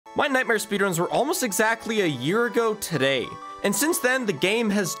My nightmare speedruns were almost exactly a year ago today, and since then the game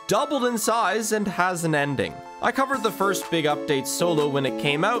has doubled in size and has an ending. I covered the first big update solo when it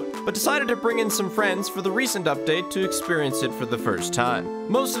came out, but decided to bring in some friends for the recent update to experience it for the first time.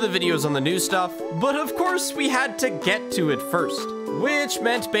 Most of the videos on the new stuff, but of course we had to get to it first, which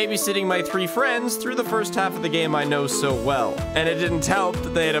meant babysitting my 3 friends through the first half of the game I know so well. And it didn't help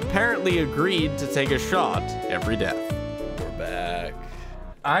that they had apparently agreed to take a shot every death. We're back.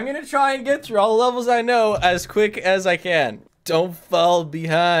 I'm gonna try and get through all the levels I know as quick as I can. Don't fall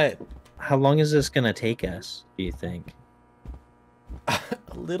behind. How long is this gonna take us, do you think? A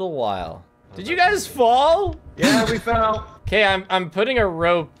little while. Did you guys fall? Yeah, we fell. Okay, I'm putting a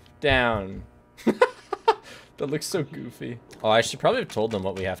rope down. That looks so goofy. Oh, I should probably have told them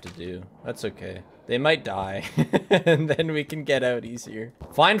what we have to do. That's okay. They might die, and then we can get out easier.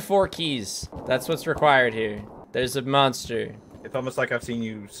 Find 4 keys. That's what's required here. There's a monster. It's almost like I've seen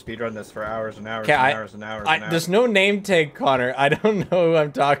you speedrun this for hours and hours and hours and hours and hours. There's no name tag, Connor. I don't know who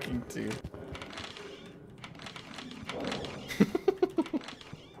I'm talking to.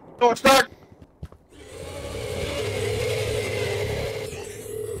 Oh, it's dark!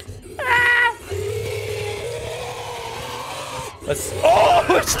 Ah! Let's. Oh,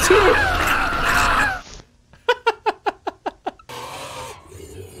 it's 2!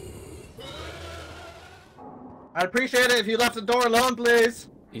 I'd appreciate it if you left the door alone, please.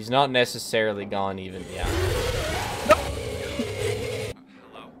 He's not necessarily gone even, yeah. No.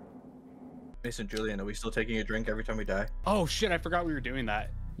 Hello. Mason, Julian, are we still taking a drink every time we die? Oh shit, I forgot we were doing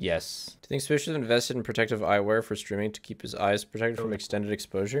that. Yes. Do you think Spiff should have invested in protective eyewear for streaming to keep his eyes protected from extended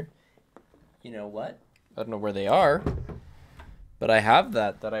exposure? You know what? I don't know where they are, but I have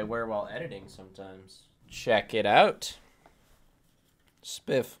that I wear while editing sometimes. Check it out.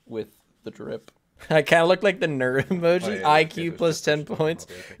 Spiff with the drip. I kind of look like the nerd emoji. Oh, yeah, IQ plus 10 points.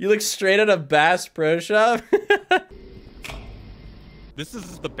 Okay. You look straight out of Bass Pro Shop. This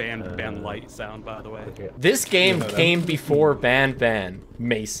is the Ban Light sound, by the way. Okay. This game came before Ban,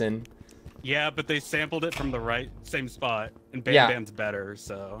 Mason. Yeah, but they sampled it from the same spot, and Ban's better,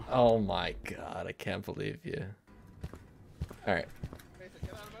 so. Oh my god, I can't believe you. Alright.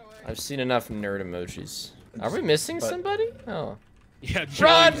 I've seen enough nerd emojis. Are we missing somebody? Oh. Yeah,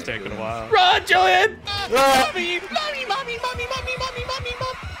 Julian's taking a while. Run, Julian! Mommy!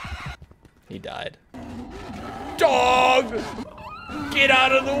 He died. Dog! Get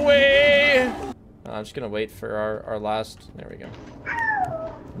out of the way! I'm just gonna wait for our last. There we go.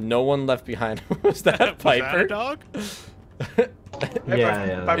 No one left behind. Was that Piper? Was that a dog?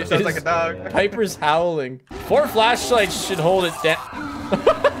 Yeah. Piper sounds like a dog. Yeah. Piper's howling. 4 flashlights should hold it down.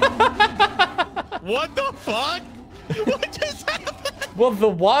 What the fuck? What just happened? Well, the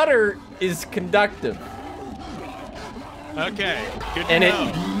water is conductive. Okay, good to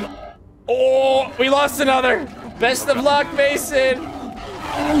know. Oh, we lost another. Best of luck, Mason.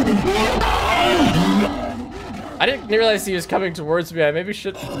 I didn't realize he was coming towards me. I maybe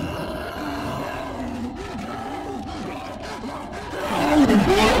should.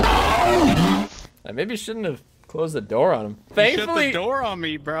 I maybe shouldn't have closed the door on him. Thankfully, you shut the door on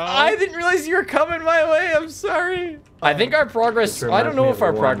me, bro. I didn't realize you were coming my way. I'm sorry. I think our progress. I don't know if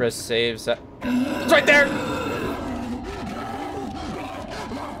our progress saves. It's right there.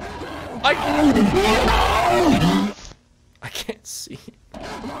 I can't see.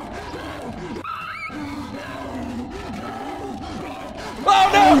 Oh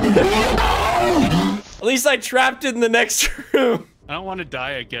no! At least I trapped it in the next room. I don't want to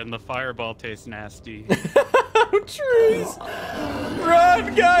die again. The fireball tastes nasty. Oh, trees!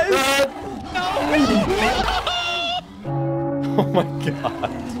 Run, guys! No! Oh my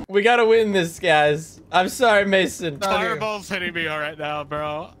god. We gotta win this, guys. I'm sorry, Mason. Fireball's hitting me right now,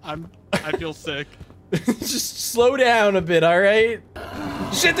 bro. I feel sick. Just slow down a bit, alright?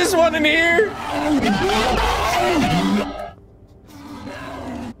 Shit, this one in here!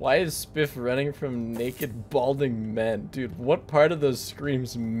 Why is Spiff running from naked, balding men? Dude, what part of those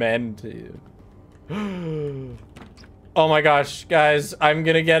screams men to you? Oh my gosh, guys, I'm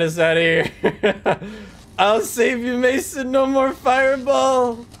gonna get us out of here. I'll save you, Mason. No more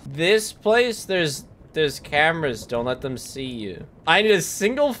fireball. This place, there's cameras. Don't let them see you. I need a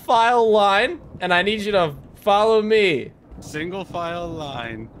single file line, and I need you to follow me. Single file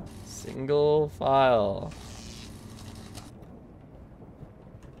line. Single file.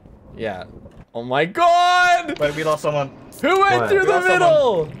 Yeah. Oh my god! Wait, we lost someone. Who went through the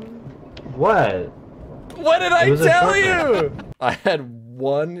middle? What? What did I tell you? I had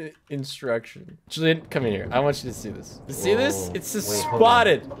one instruction. Julian, come in here. I want you to see this. You see this? It's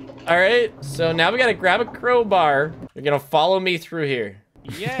spotted. All right. So now we gotta grab a crowbar. You're gonna follow me through here.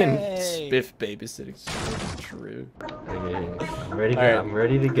 Yay! Spiff babysitting. So true. Okay, I'm ready. All right. I'm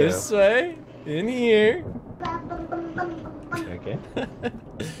ready to go. This way. In here. Okay.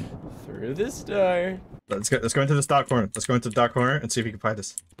 Through this door. Let's go into this dark corner. Let's go into the dark corner and see if he can find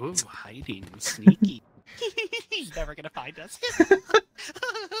us. Ooh, hiding, sneaky. He's never gonna find us.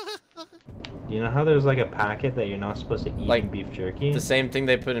 You know how there's like a packet that you're not supposed to eat Like, in beef jerky? The same thing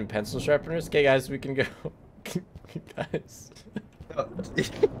they put in pencil sharpeners. Okay, guys, we can go. Guys.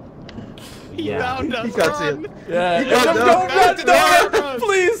 He Yeah. found us. You can't see Run. it. Yeah. No, Don't no, run,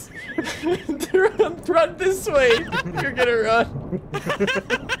 please. run this way. You're gonna run.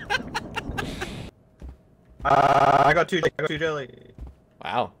 I got two jelly.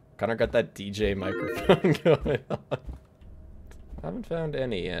 Wow, Connor got that DJ microphone going on. I haven't found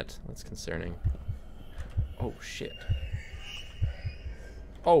any yet. That's concerning. Oh shit.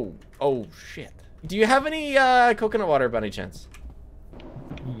 Oh shit. Do you have any coconut water by any chance?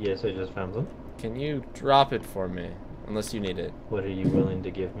 Yes, I just found some. Can you drop it for me? Unless you need it. What are you willing to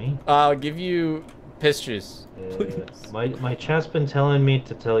give me? I'll give you piss juice. My chat's been telling me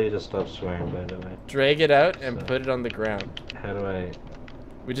to tell you to stop swearing, by the way. Drag it out and put it on the ground. How do I...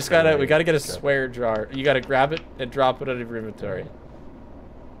 We gotta get a swear jar. You gotta grab it and drop it out of your inventory.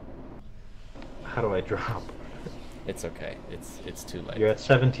 How do I drop? It's okay. It's too late. You're at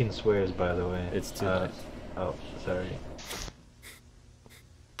 17 swears, by the way. It's too late. Oh, sorry.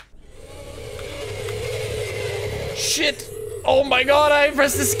 Shit! Oh my god, I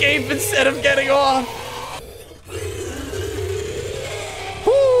pressed escape instead of getting off!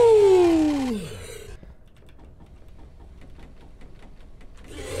 Woo!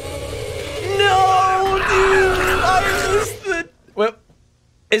 No, dude! I missed the... Well,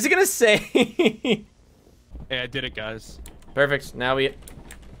 is it gonna say... Hey, I did it, guys. Perfect, now we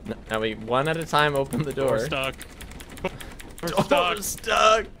one at a time open the door. We're stuck. We're Oh, stuck. we're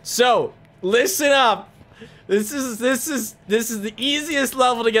stuck. So, listen up. This is the easiest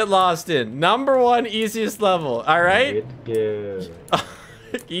level to get lost in. #1 easiest level. All right. Good.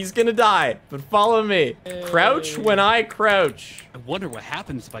 He's gonna die, but follow me. Crouch when I crouch. I wonder what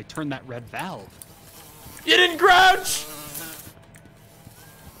happens if I turn that red valve. You didn't crouch.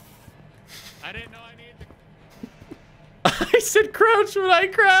 I didn't know I needed to... I said crouch when I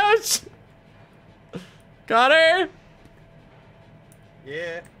crouch. Connor.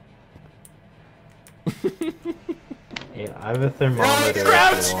 Yeah. Yeah, I have a thermometer.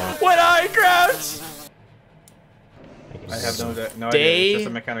 Crouch when I crouch. I have no idea. Stay It's just a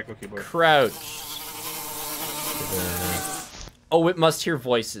mechanical keyboard. Crouch. Oh, it must hear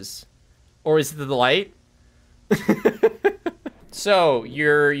voices. Or is it the light? So,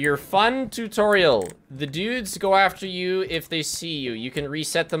 your fun tutorial. The dudes go after you if they see you. You can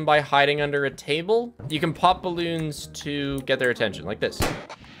reset them by hiding under a table. You can pop balloons to get their attention, like this.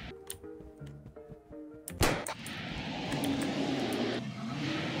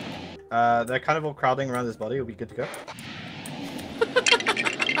 They're kind of all crowding around his body. It'll be good to go.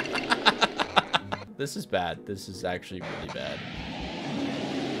 This is bad. This is actually really bad.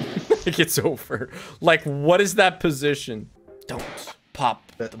 Like, it's over. Like, what is that position? Don't pop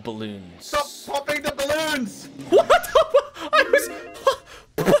the balloons. Stop popping the balloons! What?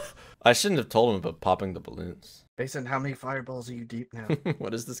 I shouldn't have told him about popping the balloons. Jason, how many fireballs are you deep now?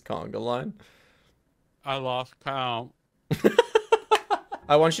 What is this conga line? I lost count.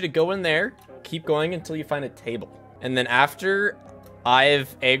 I want you to go in there, keep going until you find a table. And then after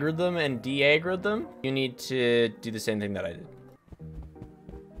I've aggroed them and de-aggroed them, you need to do the same thing that I did.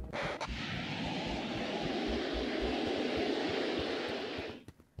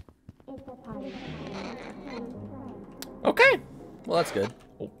 Okay. Well, that's good.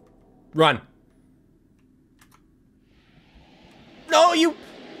 Oh. Run. No, you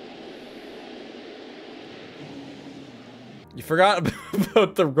forgot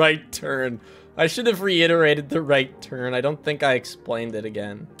about the right turn. I should have reiterated the right turn. I don't think I explained it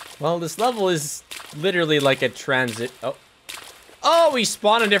again. Well, this level is literally like a transit. Oh. Oh, we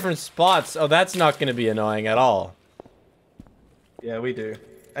spawn in different spots. Oh, that's not going to be annoying at all. Yeah, we do.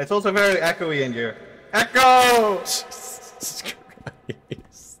 It's also very echoey in here. Echo! Jesus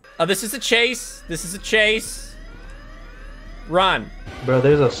Christ. Oh, this is a chase. This is a chase. Run. Bro,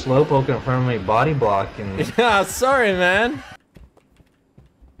 there's a slowpoke in front of my body block and... Yeah, sorry, man.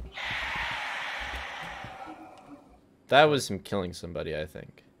 That was him killing somebody, I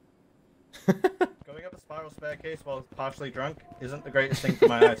think. Going up a spiral staircase while partially drunk isn't the greatest thing for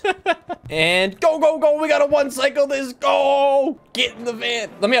my eyes. And go, go, go. We gotta one cycle this. Go. Get in the van.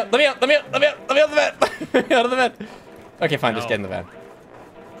 Let me out. Let me out. Let me out. Let me out. Let me out of the van. Let me out of the van. Okay, fine. Just get in the van.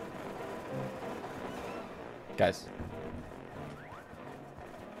 Guys.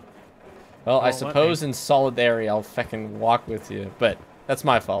 Well, I Won't let suppose in solidarity I'll fucking walk with you, but that's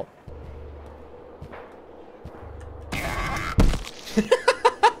my fault.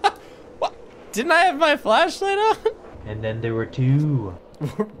 What? Didn't I have my flashlight on? And then there were two.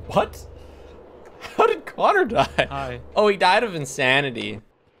 What? How did Connor die? Hi. Oh, he died of insanity.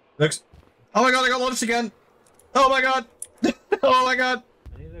 Looks. Oh my god, I got launched again. Oh my god. Oh my god.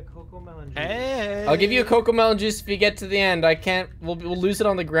 I need a cocoa melon juice. Hey. I'll give you a cocoa melon juice if you get to the end. I can't. We'll lose it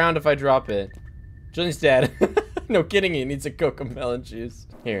on the ground if I drop it. Julian's dead. No kidding, he needs a cocoa melon juice.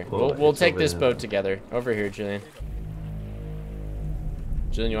 Here, Well, we'll it's take over this there. boat together. Over here, Julian.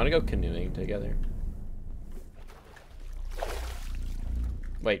 Julian, you want to go canoeing together?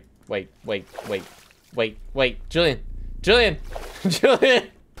 Wait, Julian, Julian, Julian.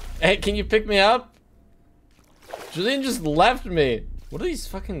 Hey, can you pick me up? Julian just left me. What are these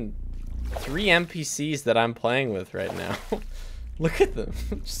fucking 3 NPCs that I'm playing with right now? Look at them,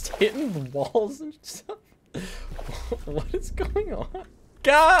 just hitting the walls and stuff. What is going on?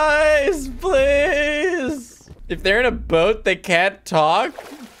 Guys, please! If they're in a boat, they can't talk.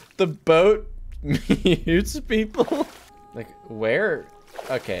 The boat mutes people. Like, where?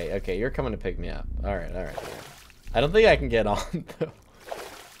 Okay, okay, you're coming to pick me up. All right, all right, all right. I don't think I can get on, though.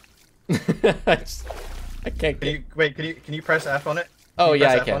 I can't get... Can you press F on it? Oh,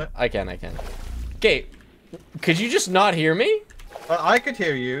 yeah, Press F on it? I can. Okay, could you just not hear me? I could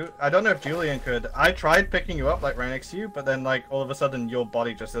hear you. I don't know if Julian could. I tried picking you up like right next to you, but then like all of a sudden your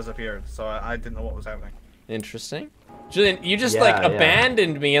body just disappeared. So I didn't know what was happening. Interesting. Julian, you just Yeah, like yeah.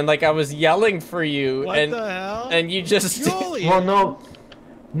 abandoned me and like I was yelling for you What and the hell? and you just Julian. Well,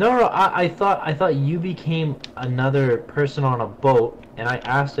 no, I thought you became another person on a boat, and I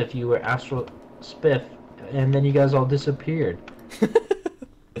asked if you were Astral Spiff, and then you guys all disappeared.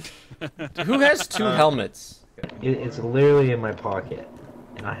 Who has 2 helmets? It's literally in my pocket,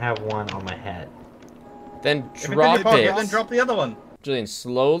 and I have one on my head. Then If it's in drop your pocket, it. then drop the other one. Julian,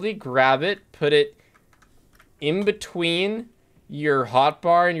 slowly grab it, put it in between your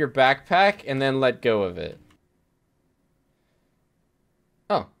hotbar and your backpack, and then let go of it.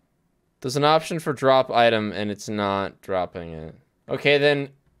 Oh. There's an option for drop item, and it's not dropping it. Okay, then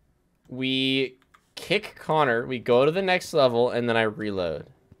we kick Connor, we go to the next level, and then I reload.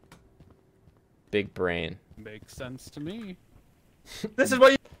 Big brain. Makes sense to me. This is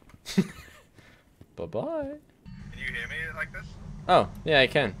what you... Bye-bye. Can you hear me like this? Oh, yeah, I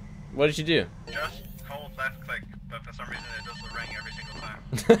can. What did you do? Just hold left click, but for some reason it does the ring every single time.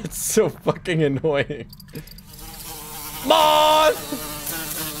 That's so fucking annoying. Moth!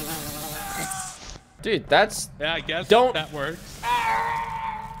 Dude, that's... Yeah, I guess Don't- that works.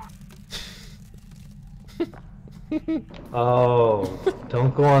 Oh,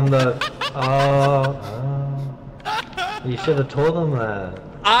 don't go on the. Oh. You should have told him that.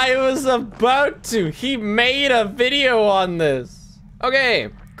 I was about to. He made a video on this. Okay,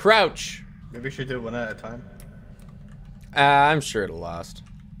 crouch. Maybe we should do it one at a time. I'm sure it'll last.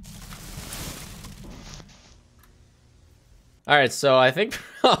 All right, so I think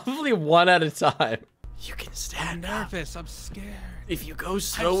probably 1 at a time. You can I'm stand up. nervous. I'm scared. If you go I'm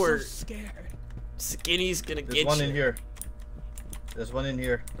slower, so scared. Skinny's gonna There's get one you. in here. There's one in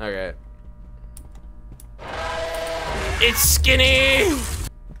here. Okay. It's Skinny!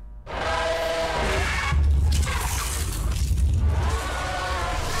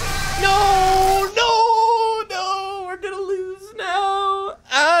 No, we're gonna lose now.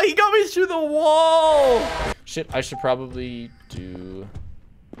 Ah, he got me through the wall. Shit, I should probably do...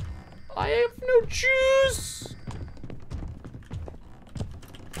 I have no juice.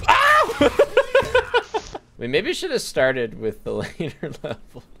 Ow! We maybe should have started with the later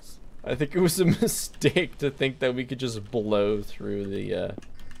levels. I think it was a mistake to think that we could just blow through the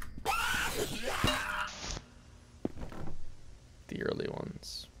early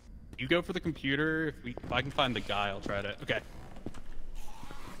ones. You go for the computer. If I can find the guy, I'll try to. Okay.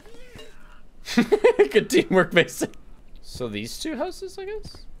 Good teamwork, Mason. So these 2 houses, I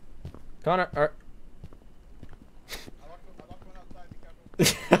guess? Connor, are...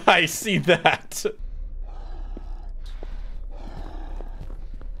 I see that.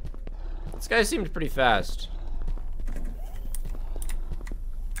 This guy seemed pretty fast.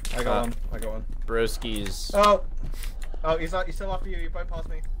 I got one. I got one. Broski's. Oh! Oh, he's still after you. You both passed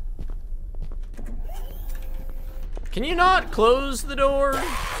me. Can you not close the door?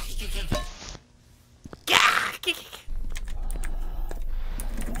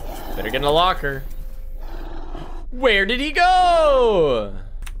 Better get in the locker. Where did he go?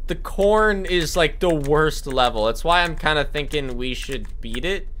 The corn is like the worst level. That's why I'm kind of thinking we should beat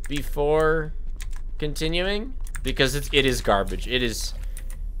it before continuing, because it is garbage. It is.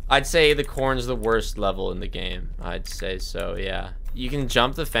 I'd say the corn's the worst level in the game. I'd say so, yeah. You can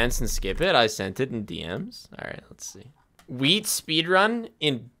jump the fence and skip it. I sent it in DMs. All right, let's see. Wheat speedrun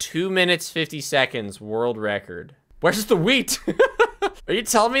in 2 minutes 50 seconds, world record. Where's the wheat? Are you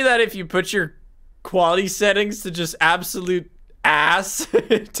telling me that if you put your quality settings to just absolute ass,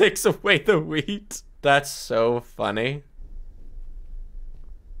 it takes away the wheat? That's so funny.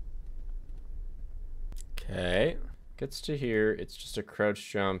 Okay, gets to here. It's just a crouch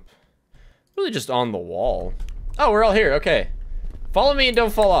jump. Really just on the wall. Oh, we're all here, okay. Follow me and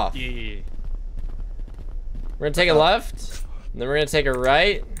don't fall off. Yeah. We're gonna take a left, and then we're gonna take a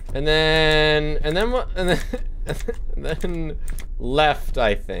right, and then left,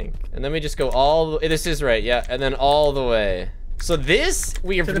 I think. And then we just go all the, this is right, yeah, and then all the way. So this,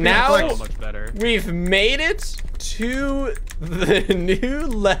 we've now, much better. We've made it to the new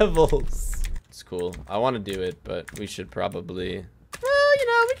levels. It's cool. I want to do it, but we should probably, well, you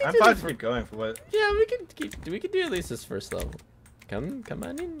know, we can I'm do fine to keep going for what. Yeah, we can do at least this first level. Come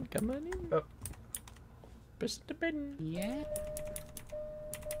on in, come on in. Oh. Press the button. Yeah.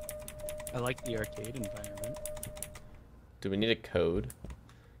 I like the arcade environment. Do we need a code?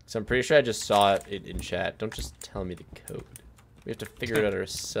 So I'm pretty sure I just saw it in chat. Don't just tell me the code. We have to figure it out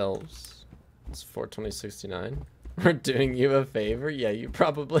ourselves. It's 42069. We're doing you a favor? Yeah, you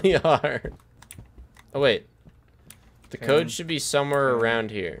probably are. Oh, wait. The code should be somewhere around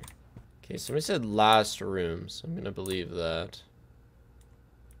here. Okay, somebody said last room, so I'm gonna believe that.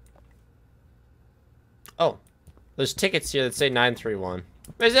 Oh, there's tickets here that say 931.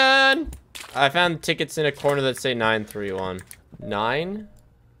 Mason! I found tickets in a corner that say 931.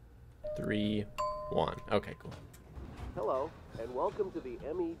 931. Okay, cool. Hello, and welcome to the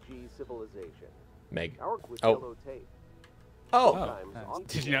MEG civilization. Meg. Our with Oh. yellow tape. Oh. Sometimes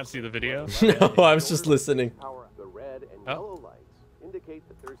Did you not see the video? No, I was just listening. Power the red and yellow lights indicate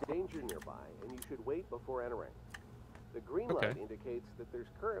that there's danger nearby, and you should wait before entering. The green light indicates that there's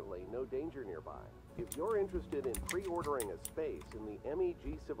currently no danger nearby. If you're interested in pre-ordering a space in the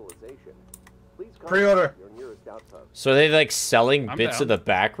MEG civilization, please contact your nearest outpost. So are they like selling I'm bits down. of the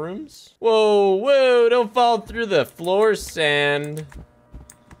back rooms? Whoa, whoa, don't fall through the floor sand.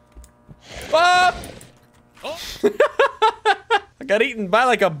 Ah! Oh. I got eaten by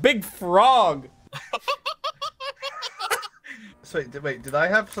like a big frog. So wait, did I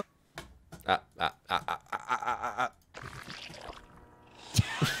have some?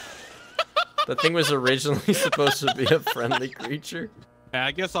 The thing was originally supposed to be a friendly creature. Yeah,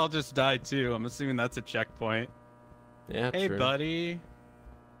 I guess I'll just die too. I'm assuming that's a checkpoint. Yeah, Hey, true. buddy.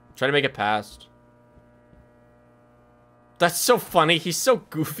 Try to make it past. That's so funny. He's so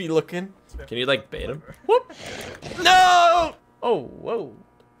goofy looking. Can you like bait him? Whoop! No! Oh, whoa.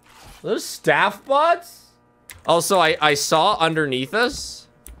 Those staff bots? Also, I saw underneath us,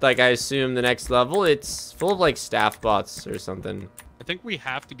 like I assume the next level, it's full of like staff bots or something. I think we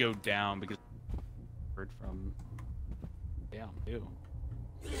have to go down because heard from down too.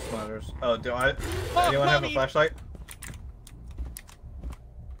 Monitors. Oh, do I? Oh, Anyone have a mommy. flashlight?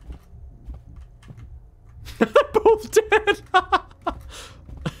 Both dead.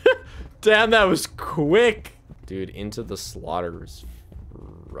 Damn, that was quick. Dude, into the slaughters.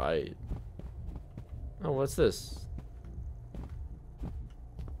 Right. Oh, what's this?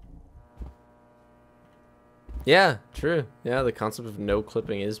 Yeah, true. Yeah, the concept of no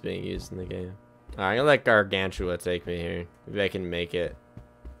clipping is being used in the game. Alright, I'm gonna let Gargantua take me here. Maybe I can make it.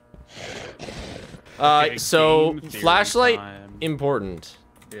 Okay, So, game theory flashlight, time. important.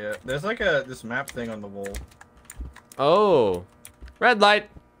 Yeah, there's like this map thing on the wall. Oh. Red light.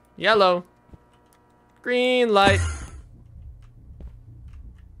 Yellow. Green light.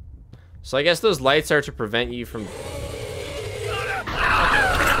 So I guess those lights are to prevent you from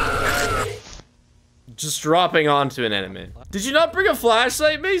just dropping onto an enemy. Did you not bring a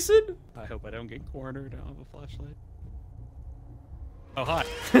flashlight, Mason? I hope I don't get cornered. I don't have a flashlight. Oh, hi.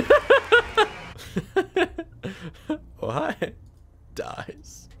 Oh, hi.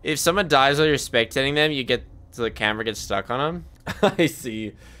 Dies. If someone dies while you're spectating them, you get so the camera gets stuck on them. I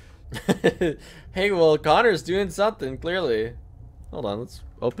see. Hey, well, Connor's doing something, clearly. Hold on, let's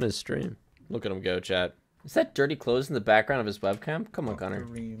open his stream. Look at him go, chat. Is that dirty clothes in the background of his webcam? Come on, Connor.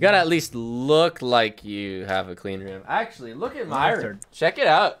 You gotta at least look like you have a clean room. Actually, look at my room. Check it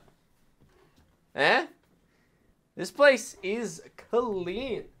out. Eh? This place is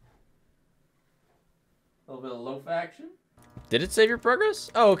clean. A little bit of loaf action. Did it save your progress?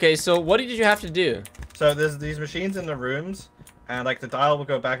 Oh, okay, so what did you have to do? So there's these machines in the rooms, and like the dial will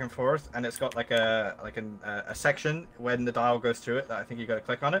go back and forth, and it's got like a section when the dial goes through it that I think you got to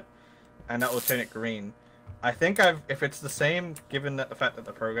click on it, and that will turn it green. I think if it's the same, given that the fact that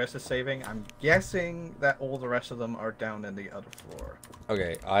the progress is saving, I'm guessing that all the rest of them are down in the other floor.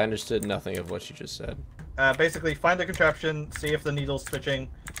 Okay, I understood nothing of what you just said. Basically, find the contraption, see if the needle's switching,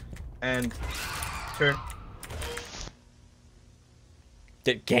 and turn.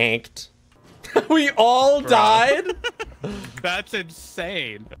 Get ganked. We all died? That's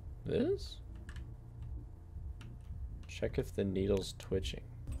insane. This? Check if the needle's twitching.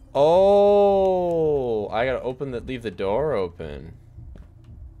 Oh, I gotta leave the door open.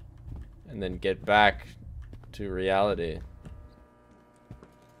 And then get back to reality.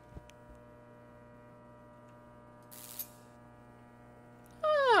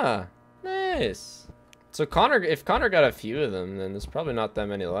 Ah, nice. So if Connor got a few of them, then there's probably not that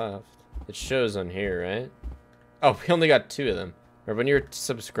many left. It shows on here, right? Oh, we only got 2 of them. Or when you're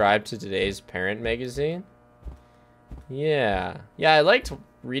subscribed to today's parent magazine? Yeah. Yeah, I liked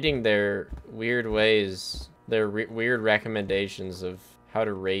reading their weird ways, their weird recommendations of how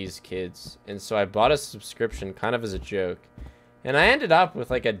to raise kids. And so I bought a subscription kind of as a joke. And I ended up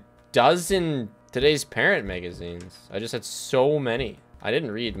with like a dozen today's parent magazines. I just had so many. I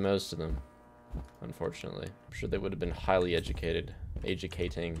didn't read most of them, unfortunately. I'm sure they would have been highly educating.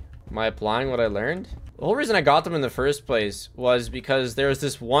 Am I applying what I learned? The whole reason I got them in the first place was because there was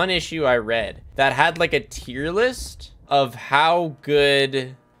this one issue I read that had like a tier list of how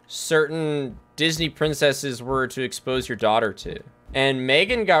good certain Disney princesses were to expose your daughter to. And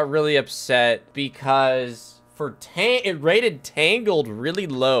Megan got really upset because it rated Tangled really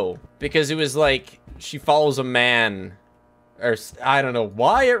low because it was like she follows a man. Or I don't know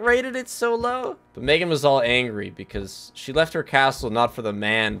why it rated it so low, but Megan was all angry because she left her castle not for the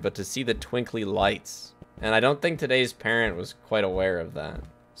man, but to see the twinkly lights. And I don't think today's parent was quite aware of that.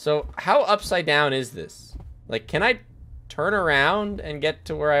 So how upside down is this? Like, can I turn around and get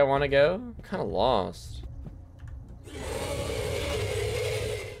to where I want to go? I'm kind of lost.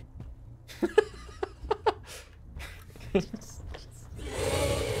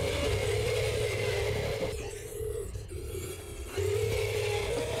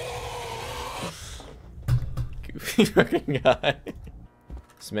 Goofy fucking guy.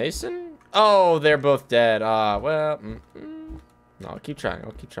 Is Mason? Oh, they're both dead. Well, no, I'll keep trying.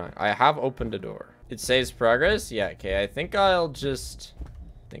 I'll keep trying. I have opened a door. It saves progress? Yeah, okay. I think I'll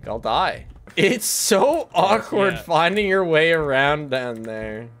die. It's so awkward finding your way around down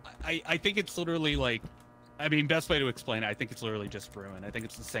there. I think it's literally like, I mean, best way to explain it, I think it's literally just ruin. I think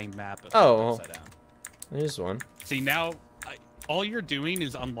it's the same map. But upside down. There's one. See, now, all you're doing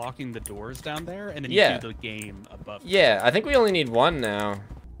is unlocking the doors down there, and then you do the game above. Yeah, I think we only need one now.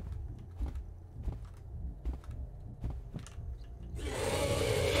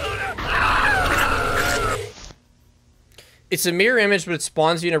 It's a mirror image, but it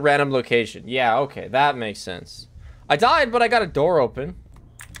spawns you in a random location. Yeah, okay, that makes sense. I died, but I got a door open.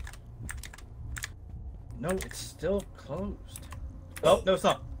 No, it's still closed. Oh, no, it's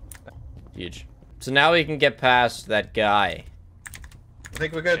not. Huge. So now we can get past that guy. I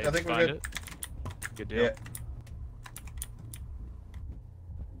think we're good. Okay, I think we're good. Good deal. Yeah.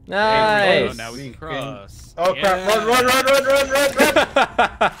 Nice. Oh, now we can cross. Oh crap! Run!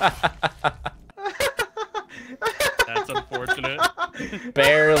 That's unfortunate.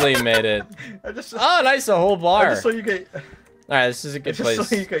 Barely made it. Oh, nice, a whole bar. I just saw you get. All right, this is a good place. I just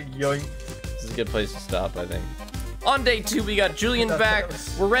saw you get yoinked. This is a good place to stop, I think. On day 2, we got Julian back.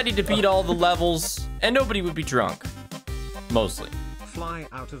 We're ready to beat all the levels, and nobody would be drunk. Mostly. Fly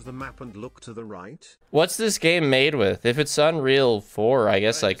out of the map and look to the right. What's this game made with? If it's Unreal 4, I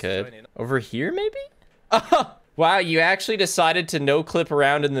guess I could. Over here, maybe? Oh, wow, you actually decided to no-clip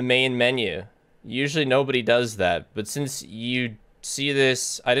around in the main menu. Usually nobody does that, but since you see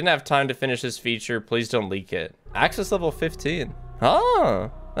this, I didn't have time to finish this feature. Please don't leak it. Access level 15.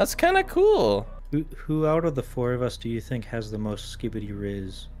 Oh, that's kind of cool. Who out of the 4 of us do you think has the most skibbity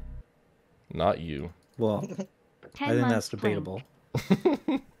riz? Not you. Well, I think that's debatable.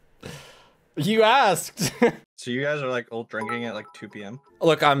 You asked. So you guys are like all drinking at like 2 p.m.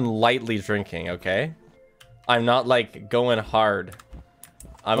 Look, I'm lightly drinking, okay? I'm not like going hard.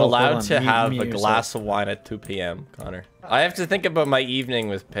 I'm allowed to have a glass of wine at 2 p.m., Connor. I have to think about my evening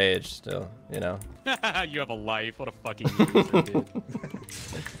with Paige still, you know. You have a life. What a fucking loser, dude.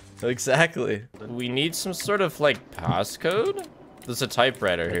 Exactly. We need some sort of like passcode? There's a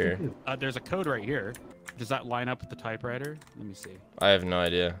typewriter here. There's a code right here. Does that line up with the typewriter? Let me see. I have no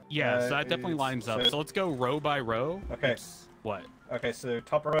idea. Yeah, so that definitely lines up. So let's go row by row. Okay. What? Okay, so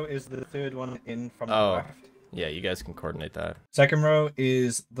top row is the 3rd one in from the Oh. left. Yeah, you guys can coordinate that. 2nd row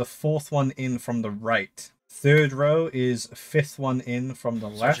is the 4th one in from the right. Third row is fifth one in from the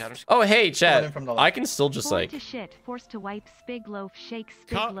left. Oh, hey, chat. I can still just like. To shit, forced to wipe, spig loaf, shake, spig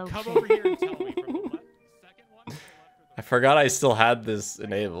Come loaf, over here and tell me from the second one. I forgot I still had this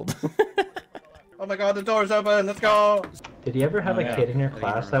enabled. Oh my god, the door's open. Let's go. Did you ever have a kid in your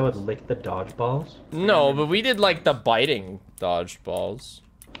class that would lick the dodgeballs? No, but we did like the biting dodgeballs.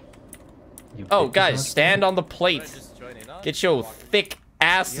 Oh, guys, stand on the plate. Get your thick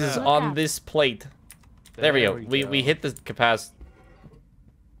asses on this plate. There we go. We hit the capacity.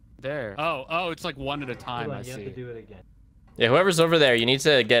 There. Oh, it's like one at a time. I see. You have to do it again. Yeah, whoever's over there, you need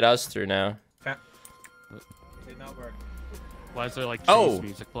to get us through now. Did not work. Why is there like chase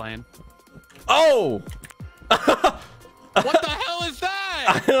music playing? Oh! What the hell is that?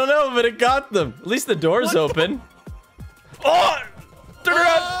 I don't know, but it got them. At least the door's open. Oh! Turn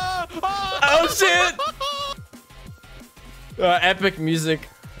around! Oh shit! Epic music.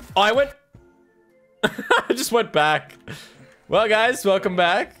 Oh, I went. I just went back. Well, guys, welcome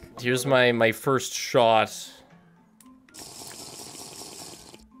back. Here's my first shot.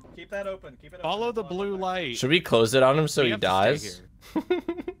 Keep that open. Keep it open. Follow the blue light. Should we close it on him so he dies?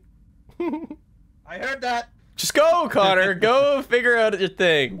 I heard that. Just go, Connor. Go figure out your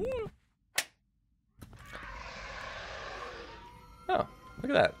thing. Oh,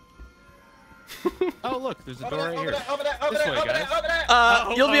 look at that. Oh, look, there's a door right here. This way,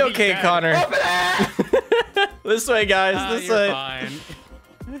 guys. You'll be okay, Connor. This way, guys. This way. Fine.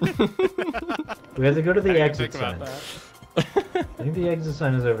 We have to go to the exit sign. I think the exit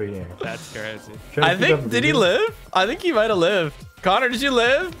sign is over here. That's crazy. I think, did he live? I think he might have lived. Connor, did you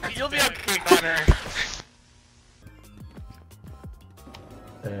live? You'll be okay, Connor.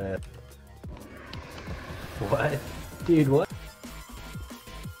 What? Dude, what?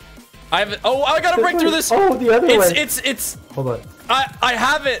 I gotta break through this. Oh, the other way. It's. Hold on. I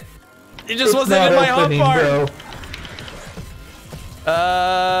have it. It just wasn't in my hotbar.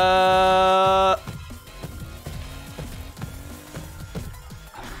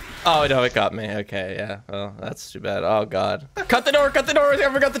 Oh no, it got me. Okay, yeah. Well, that's too bad. Oh god. Cut the door! Cut the door!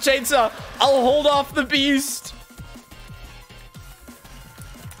 I forgot the chainsaw. I'll hold off the beast.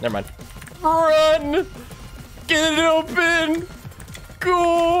 Never mind. Run! Get it open!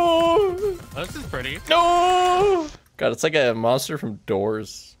 Go! Oh, this is pretty. No! God, it's like a monster from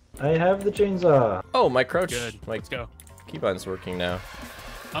Doors. I have the chainsaw. Oh, my crouch. Good. Let's go. Keybind's working now.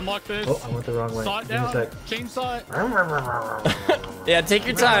 Unlock this. Oh, I went the wrong way. Saw it down. Chainsaw it. Yeah, take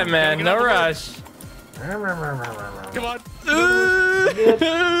your time, man. No rush. Come on.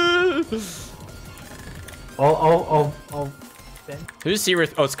 Oh. Who's here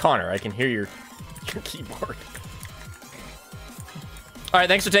with? Oh, it's Connor. I can hear your keyboard. All right,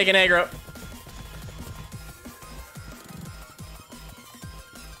 thanks for taking aggro.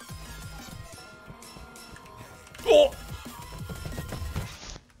 Oh.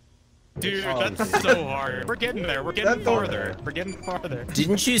 Dude, that's so hard. We're getting there. We're getting farther. We're getting farther.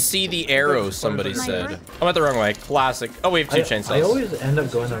 Didn't you see the arrow? Somebody said. I went the wrong way. Classic. Oh, we have two chainsaws. I always end up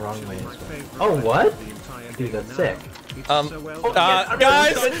going the wrong way. Oh, what? Dude, that's sick. Guys,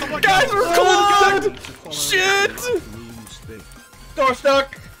 we're clogged! Shit! Door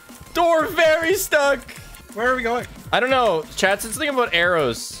stuck! Door very stuck! Where are we going? I don't know. Chat said something about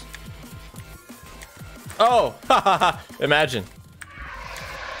arrows. Oh, haha, imagine.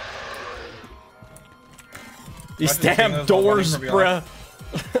 These damn doors, bruh.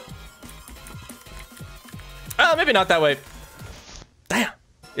 Maybe not that way. Damn.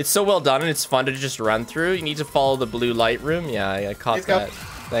 It's so well done and it's fun to just run through. You need to follow the blue light room. Yeah, I caught that.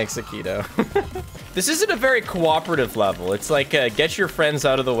 Thanks, Akito. This isn't a very cooperative level. It's like get your friends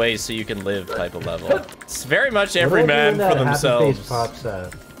out of the way so you can live type of level. It's very much every man for themselves. Face pops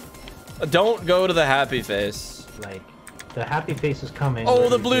out? Don't go to the happy face. Like, the happy face is coming. Oh,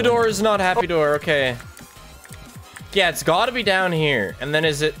 the blue door is not happy door. Okay. Yeah, it's got to be down here. And then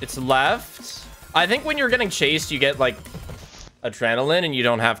it's left? I think when you're getting chased, you get like adrenaline and you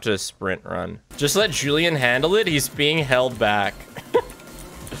don't have to sprint run. Just let Julian handle it. He's being held back.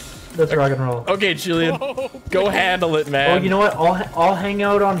 Let's rock and roll. Okay, Julian. Go handle it, man. Oh, you know what? I'll hang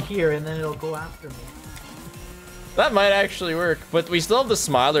out on here and then it'll go after me. That might actually work, but we still have the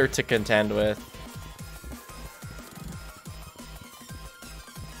Smiler to contend with.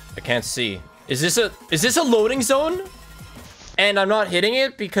 I can't see. Is this a loading zone? And I'm not hitting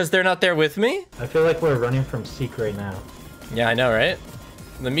it because they're not there with me? I feel like we're running from Seek right now. Yeah, I know, right?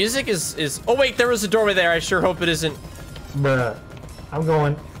 The music is... Oh, wait, there was a doorway there. I sure hope it isn't... Bruh. I'm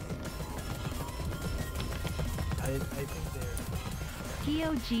going. I think they're...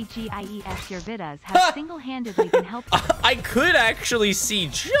 BOGGIES your vidas have single-handedly been helping. I could actually see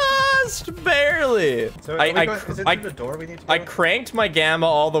just barely. So is it through the door we need to go? I cranked my gamma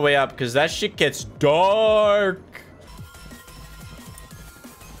all the way up because that shit gets dark.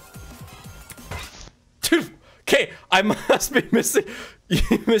 Dude, okay, I must be missing. You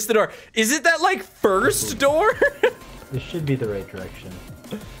missed the door. Is it that like first door? This should be the right direction.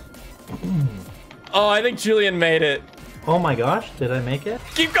 Oh, I think Julian made it. Oh my gosh, did I make it?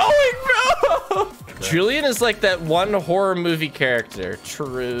 Keep going, bro! Julian is like that one horror movie character.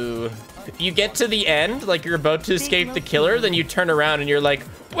 True. If you get to the end, like you're about to escape the killer, then you turn around and you're like,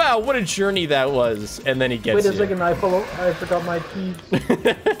 wow, what a journey that was. And then he gets Wait a second, I forgot my keys.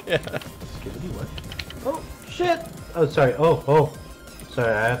 Yeah. What? Oh, shit! Oh, sorry. Oh.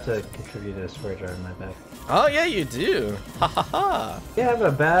 Sorry, I have to contribute a swear jar in my bag. Oh, yeah, you do. Ha ha ha. You have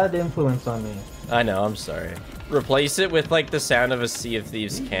a bad influence on me. I know, I'm sorry. Replace it with like the sound of a Sea of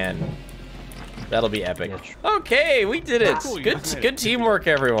Thieves can. That'll be epic. Okay, we did it. Good teamwork,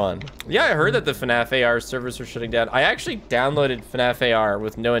 everyone. Yeah, I heard that the FNAF AR servers were shutting down. I actually downloaded FNAF AR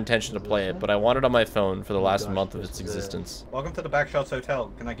with no intention to play it, but I wanted it on my phone for the last month of its existence. Welcome to the Backshots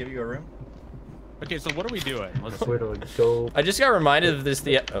Hotel. Can I give you a room? Okay, so what are we doing? Where do I go? I just got reminded of this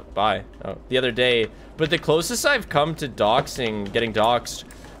the other day, but the closest I've come to getting doxxed,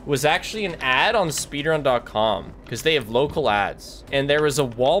 was actually an ad on speedrun.com because they have local ads, and there was a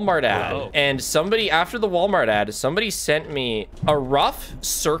Walmart ad, and after the Walmart ad, somebody sent me a rough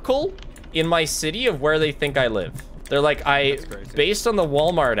circle in my city of where they think I live. They're like, based on the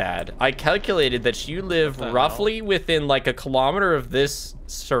Walmart ad, I calculated that you live roughly within like a kilometer of this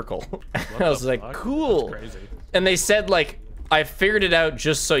circle. I was like, cool. And they said like, I figured it out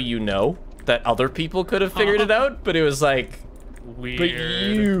just so you know that other people could have figured it out, but it was like,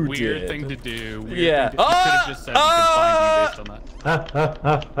 weird thing to do. Yeah. You could have just said we can find you based on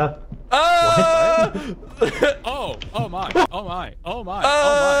that. Oh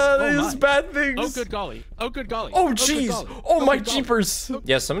my. These bad things. Oh good golly. Oh jeez. Oh my jeepers.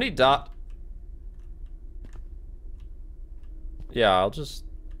 Yeah, somebody Yeah, I'll just.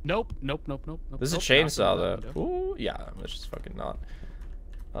 Nope. There's a chainsaw though. Ooh, yeah. Let's just fucking not.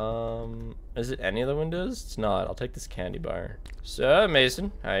 Is it any of the windows? It's not. I'll take this candy bar. So,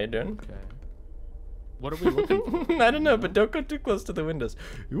 Mason, how you doing? Okay. What are we looking for? I don't know, but don't go too close to the windows.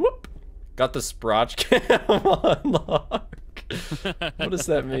 Whoop. Got the sprotch cam on lock. What does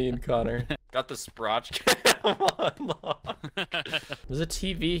that mean, Connor? Got the sprotch cam on lock. There's a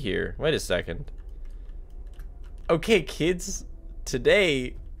TV here. Wait a second. Okay, kids.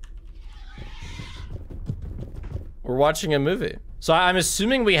 Today, we're watching a movie. So I'm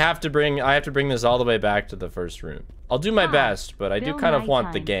assuming I have to bring this all the way back to the first room. I'll do my best, but I do kind of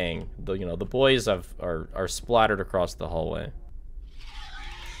want the gang. The boys are splattered across the hallway.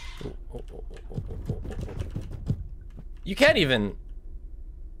 You can't even.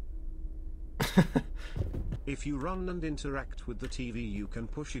 If you run and interact with the TV, you can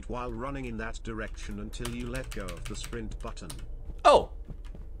push it while running in that direction until you let go of the sprint button. Oh.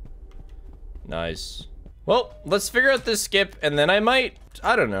 Nice. Well, let's figure out this skip, and then I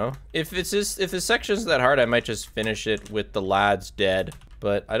don't know. If the section's that hard, I might just finish it with the lads dead.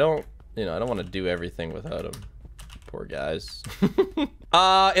 But I don't want to do everything without them. Poor guys.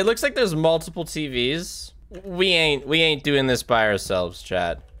 It looks like there's multiple TVs. We ain't doing this by ourselves,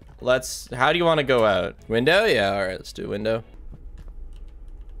 chat. How do you want to go out? Window? Yeah, all right, let's do window.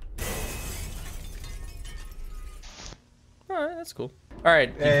 All right, that's cool. All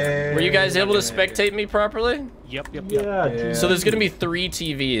right, were you guys able to spectate me properly? Yep. Yeah. So there's gonna be 3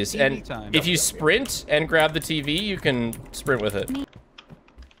 TVs, and if you sprint and grab the TV, you can sprint with it.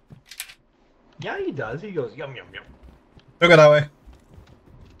 Yeah, he does. He goes yum yum yum. Don't go that way.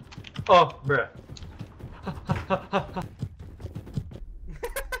 Oh, bruh.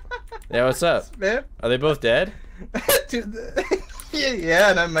 Yeah, what's up? Man. Are they both dead? Dude, yeah,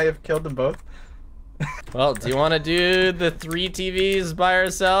 and I might have killed them both. Well, do you want to do the 3 TVs by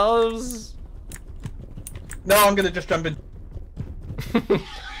ourselves? No, I'm gonna just jump in.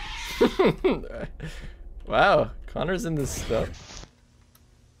 Wow, Connor's in this stuff.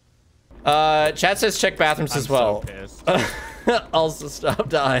 Chat says check bathrooms as well. So Also, stop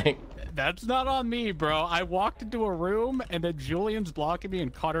dying. That's not on me, bro. I walked into a room and then Julian's blocking me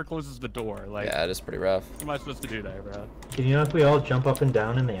and Connor closes the door. Like, yeah, it is pretty rough. What am I supposed to do there, bro? Can you know if we all jump up and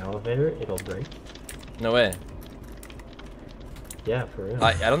down in the elevator, it'll break? No way. Yeah, for real.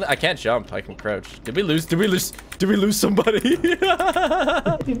 I can't jump. I can crouch. Did we lose somebody? What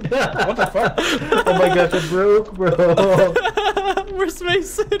the fuck? Oh my god, it broke, bro. Where's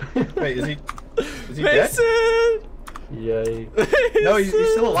Mason? Wait, is he Mason! dead? Yikes. No, he's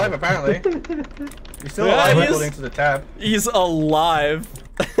still alive apparently. He's still alive according to the tab. He's alive.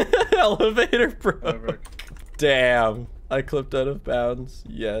 Elevator broke. Over. Damn. I clipped out of bounds.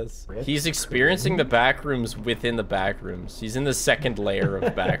 Yes. He's experiencing the backrooms within the backrooms. He's in the second layer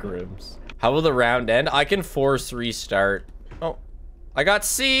of backrooms. How will the round end? I can force restart. Oh, I got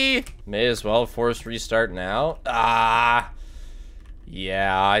C. May as well force restart now. Ah.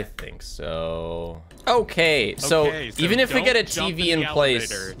 Yeah, I think so. Okay, so even if we get a TV in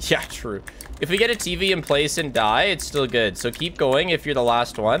place, yeah, true. If we get a TV in place and die, it's still good. So keep going if you're the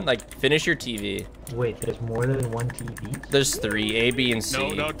last one. Like, finish your TV. Wait, there's more than one TV? There's 3, A, B, and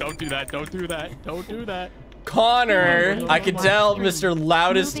C. No, don't do that. Don't do that. Don't do that. Connor, I can tell, Mr.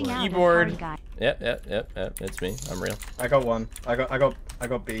 Loudest Keyboard. Yep, it's me. I'm real. I got one. I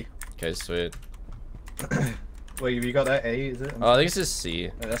got B. Okay, sweet. Wait, you got that A, is it? Oh, I think this is C.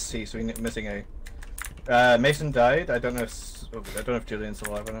 Oh, that's C, so we're missing A. Mason died. I don't know if Julian's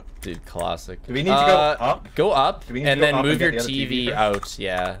alive or not. Dude, classic. Do we need to go up? Go up, and then move your the TV out.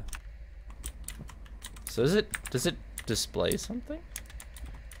 Yeah. So does it display something?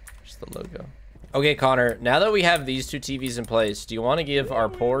 Just the logo. Okay, Connor, now that we have these 2 TVs in place, do you want to give our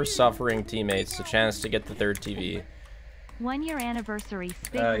poor, suffering teammates a chance to get the 3rd TV? 1-year anniversary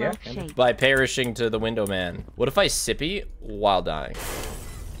Spig yeah. shape. By perishing to the window man. What if I sippy while dying?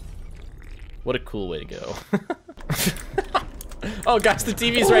 What a cool way to go. Oh, guys, the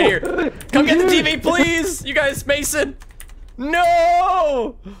TV's right here. Come get the TV, please! You guys, Mason!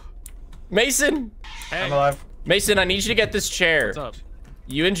 No! Mason! Hey. I'm alive. Mason, I need you to get this chair. What's up?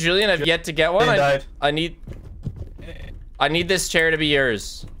 You and Julian have yet to get one. I need this chair to be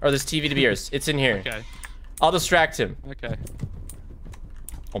yours. Or this TV to be yours. It's in here. Okay. I'll distract him. Okay.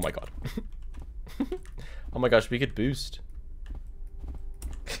 Oh my god. Oh my gosh, we could boost.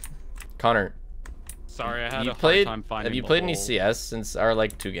 Connor. Sorry, I had a hard time finding Have you played any CS since our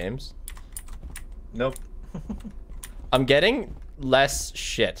like 2 games? Nope. I'm getting less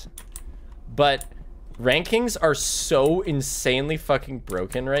shit. But rankings are so insanely fucking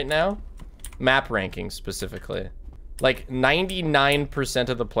broken right now. Map rankings specifically. Like 99%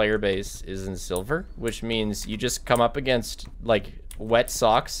 of the player base is in silver, which means you just come up against like wet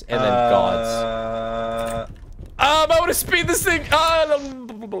socks and then gods. I want to speed this thing.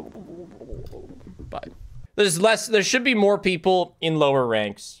 Bye. There should be more people in lower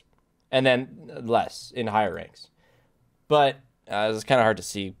ranks and then less in higher ranks. But it's kind of hard to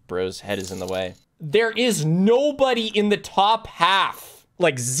see. Bro's head is in the way. There is nobody in the top half.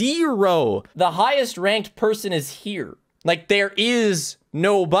 Like 0. The highest ranked person is here. Like there is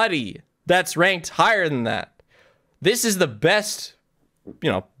nobody that's ranked higher than that. This is the best,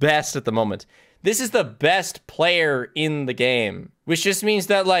 best at the moment. This is the best player in the game, which just means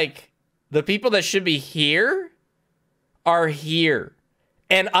that like the people that should be here are here.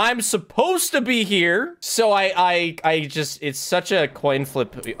 And I'm supposed to be here. So I just, it's such a coin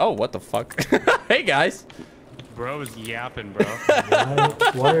flip. Oh, what the fuck? Hey guys. Bro is yapping, bro.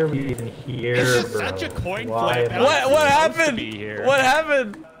 Why are we even here, It's bro? such a coin Why? flip. What happened? What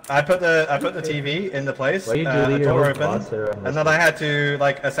happened? I put the TV in the place. Why you The doing door your opened, and then I had to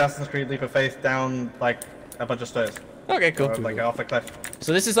like Assassin's Creed leap of faith down like a bunch of stairs. Okay, cool. Like off a cliff.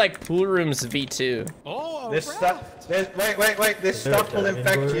 So this is like Pool Rooms V2. Oh, This stuff. Wait. This stuff will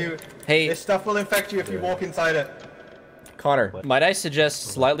infect you. Hey, This stuff will infect you if you walk inside it. Connor, might I suggest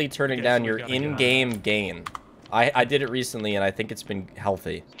slightly turning down so we your gotta in-game gain? I did it recently and I think it's been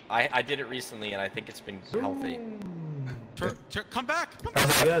healthy. I did it recently and I think it's been healthy. Come back. You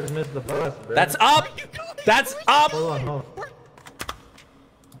guys missed the bus, bro. That's up! That's up! Hold on.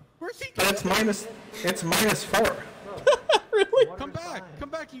 Where's he But it's minus 4. Really? Come back.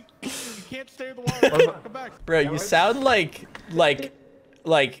 You can't stay in the water. Come back. Bro, you sound like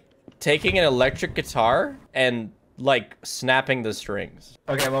taking an electric guitar and like snapping the strings.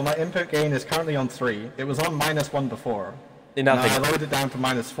 Okay, well my input gain is currently on 3. It was on -1 before. Now I lowered it down to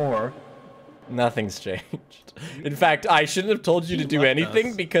 -4. Nothing's changed. In fact, I shouldn't have told you to do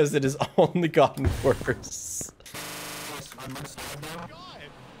anything because it has only gotten worse.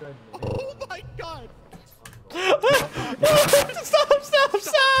 Oh my god. Stop!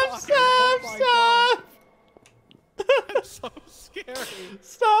 I'm so scary.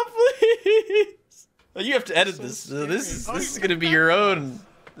 Stop, please. You have to edit this. This is gonna be your own.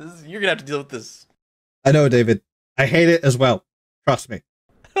 You're gonna have to deal with this. I know, David. I hate it as well. Trust me.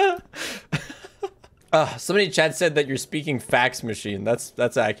 Somebody in chat said that you're speaking fax machine.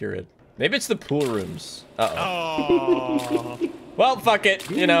 That's accurate. Maybe it's the pool rooms. Oh. Well, fuck it.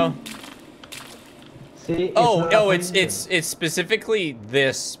 You know. See, Oh, it's specifically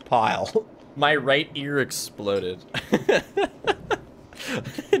this pile. My right ear exploded.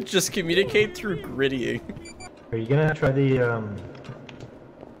 Just communicate through grittying. Are you gonna try the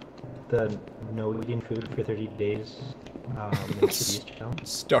no eating food for 30 days challenge?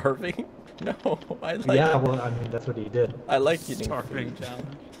 Starving? No, I like. Yeah, well, I mean that's what he did. I like eating Starving food.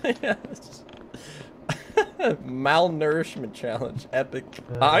 challenge. Yes. Malnourishment challenge, epic.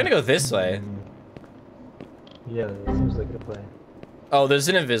 I'm gonna go this way. Yeah, that seems like a play. Oh, there's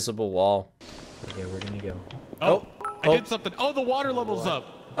an invisible wall. Okay, we're gonna go. Oh, I did something. Oh, the water level's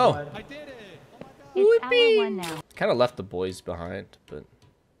up. Oh. I did it. Oh It's hour 1 now. Kind of left the boys behind, but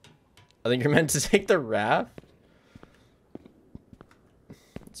I think you're meant to take the raft.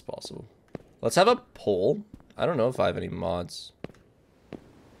 It's possible. Let's have a poll. I don't know if I have any mods.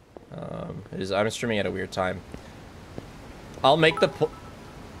 I'm streaming at a weird time. I'll make the poll.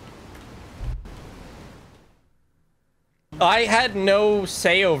 I had no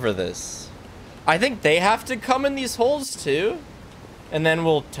say over this. I think they have to come in these holes too. And then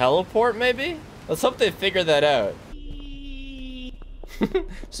we'll teleport maybe? Let's hope they figure that out.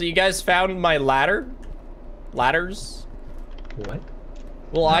 So you guys found my ladder? Ladders? What?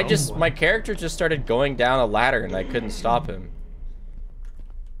 Well, No, my character just started going down a ladder and I couldn't stop him.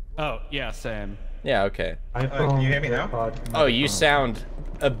 Oh, yeah, same. Yeah, okay. Can you hear me now? Oh, you sound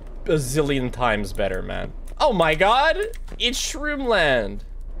a zillion times better, man. Oh my god! It's Shroomland!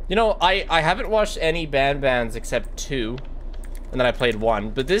 You know, I haven't watched any bands except 2. And then I played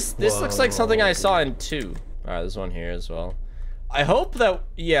 1. But this looks like something I saw in 2. Alright, there's one here as well. I hope that,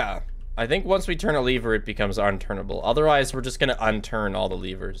 yeah. I think once we turn a lever, it becomes unturnable. Otherwise, we're just gonna unturn all the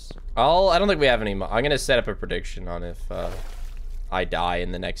levers. I don't think we have any I'm gonna set up a prediction on if I die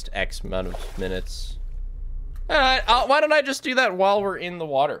in the next X amount of minutes. Alright, why don't I just do that while we're in the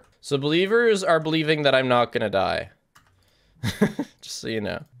water? So believers are believing that I'm not gonna die. Just so you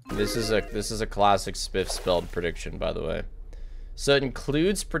know. This is a classic spiff spelled prediction, by the way. So it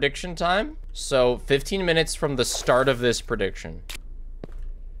includes prediction time. So 15 minutes from the start of this prediction.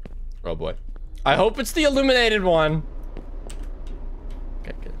 Oh boy. I hope it's the illuminated one.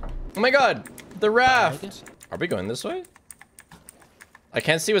 Okay, good. Oh my god, the raft. Are we going this way? I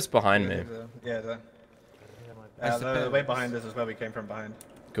can't see what's behind me. Yeah, the way behind this is where we came from behind.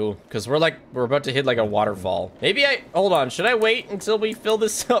 Cool, because we're about to hit like a waterfall. Maybe hold on, should I wait until we fill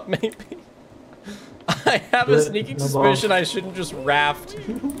this up maybe? I have a sneaking suspicion I shouldn't just raft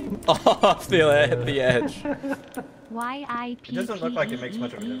off the edge. It doesn't look like it makes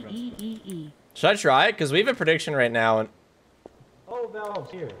much of a difference. Should I try it? Because we have a prediction right now. And oh,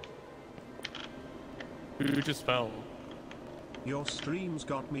 Valve's here. Who just fell? Your streams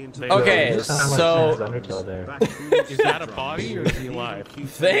got me into okay, so is that a body or is he alive?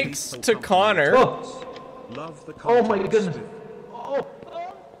 Thanks to Connor. Oh my goodness. Oh.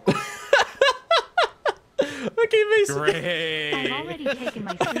 Okay, Mason. Great. I've already taken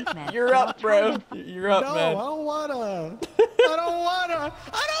my sleep meds. You're up, bro. You're up, man. I don't wanna.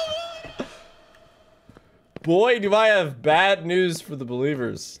 Boy, do I have bad news for the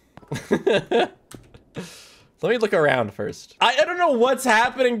believers. Let me look around first. I don't know what's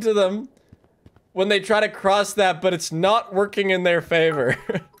happening to them when they try to cross that, but it's not working in their favor.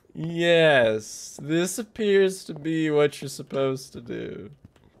 Yes, this appears to be what you're supposed to do.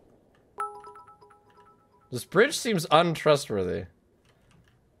 This bridge seems untrustworthy.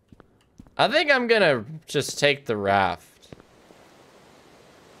 I think I'm gonna just take the raft.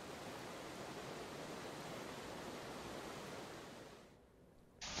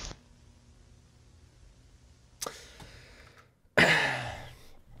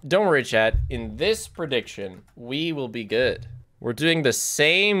 Don't worry, chat. In this prediction, we will be good. We're doing the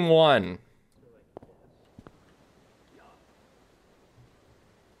same one.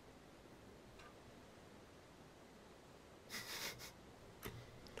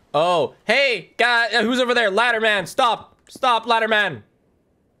 Oh, hey, guy, who's over there? Ladderman, stop. Stop, Ladderman.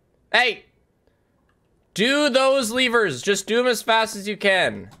 Hey. Do those levers. Just do them as fast as you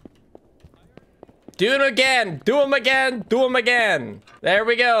can. Do them again. Do them again. Do them again. There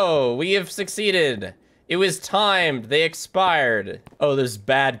we go. We have succeeded. It was timed. They expired. Oh, there's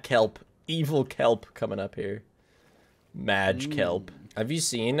bad kelp. Evil kelp coming up here. Mad kelp. Have you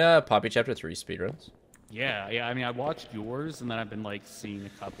seen Poppy Chapter 3 speedruns? Yeah. I mean, I watched yours, and then I've been like seeing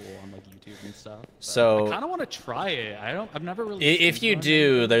a couple on like YouTube and stuff. So I kind of want to try it. I've never really. If you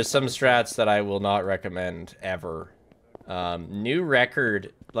do, there's some strats that I will not recommend ever. New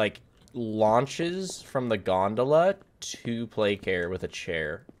record like launches from the gondola to play care with a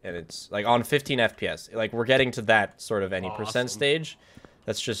chair, and it's like on 15 FPS. Like we're getting to that sort of any percent stage.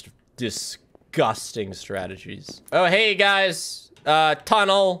 That's just disgusting strategies. Oh hey guys,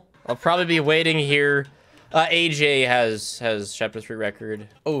 tunnel. I'll probably be waiting here. AJ has chapter 3 record.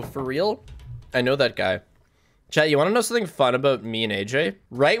 Oh, for real? I know that guy. Chat, you want to know something fun about me and AJ?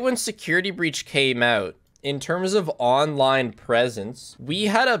 Right when Security Breach came out, in terms of online presence, we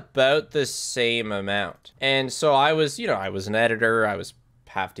had about the same amount. And so I was, you know, I was an editor. I was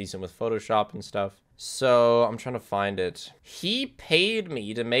half decent with Photoshop and stuff. So I'm trying to find it. He paid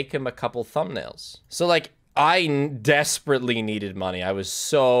me to make him a couple thumbnails. So like, I desperately needed money. I was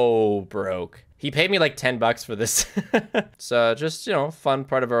so broke. He paid me like 10 bucks for this. So just, you know, fun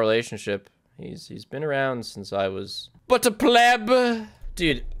part of our relationship. He's been around since I was but a pleb.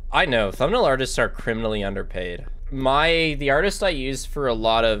 Dude, I know thumbnail artists are criminally underpaid. The artist I use for a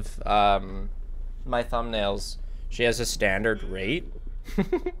lot of my thumbnails, she has a standard rate.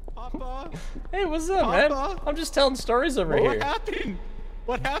 Papa. Hey, what's up, man? I'm just telling stories over here. What happened?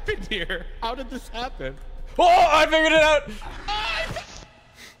 What happened here? How did this happen? Oh, I figured it out.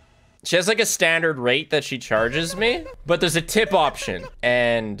 She has like a standard rate that she charges me, but there's a tip option,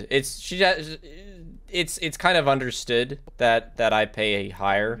 and it's kind of understood that I pay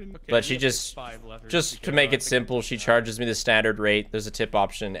higher, but she just to make it simple, she charges me the standard rate. There's a tip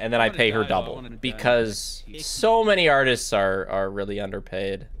option, and then I pay her double because so many artists are really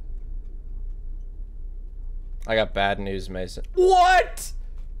underpaid. I got bad news, Mason. What?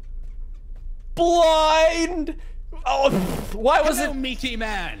 Blind? Oh, why was it meaty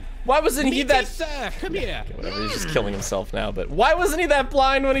man? Why wasn't he that? Sir, come here. Okay, whatever, he's just killing himself now, but why wasn't he that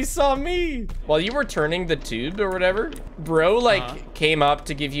blind when he saw me? While you were turning the tube or whatever, bro, like, came up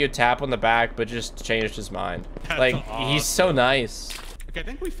to give you a tap on the back, but just changed his mind. That's like, awesome. He's so nice. Okay, I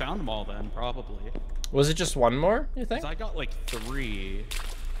think we found them all then, probably. Was it just one more, you think? 'Cause I got like 3.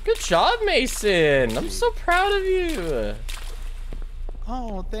 Good job, Mason. I'm so proud of you.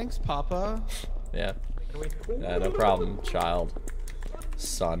 Oh, thanks, Papa. Yeah. No problem, child.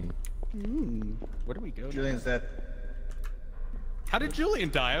 Son. Where do we go? Julian's dead. How did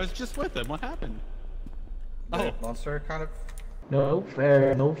Julian die? I was just with him. What happened? The monster kind of. No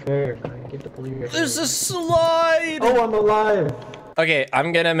fair, no fair. Get the police. There's a slide. Oh, I'm alive. Okay,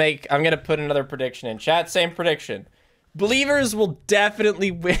 I'm gonna put another prediction in chat. Same prediction. Believers will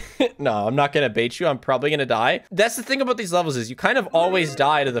definitely win. No, I'm not gonna bait you. I'm probably gonna die. That's the thing about these levels is you kind of always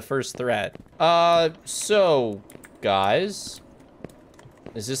die to the first threat. So, guys,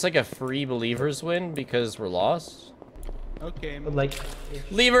 is this like a free believers win because we're lost? Okay. But like,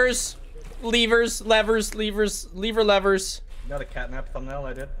 Levers, levers, levers, levers, levers. You got a catnap thumbnail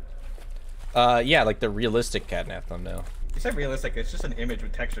I did? Yeah, like the realistic catnap thumbnail. You said realistic, it's just an image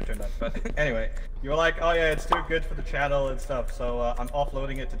with texture turned up. But anyway, you were like, oh yeah, it's too good for the channel and stuff, so I'm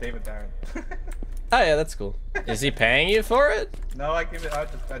offloading it to David Barron. Oh yeah, that's cool. Is he paying you for it? No, I just said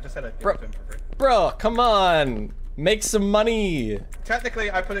I'd give it to him for free. Bro, come on. Make some money.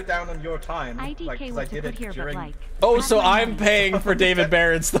 Technically, I put it down on your time, like, 'cause I did it during... Oh, so I'm paying for David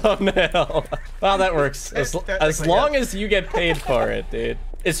Barron's thumbnail. Wow, that works. As long as you get paid for it, dude.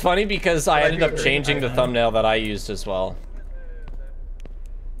 It's funny because I ended up changing the thumbnail that I used as well.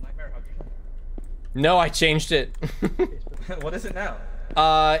 No, I changed it. What is it now?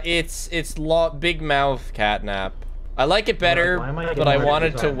 It's big mouth catnap. I like it better, but I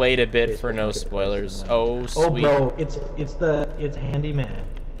wanted to wait a bit for no spoilers. Oh, sweet. Oh, bro, it's handyman.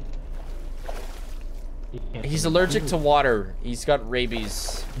 He's allergic to water. He's got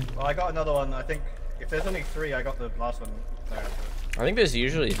rabies. Well, I got another one. I think if there's only 3, I got the last one. There. I think there's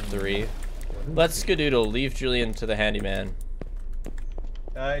usually 3. Let's skedoodle. Leave Julian to the handyman.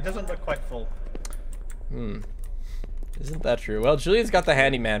 It doesn't look quite full. Isn't that true? Well, Julian's got the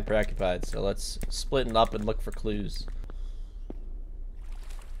handyman preoccupied, so let's split it up and look for clues.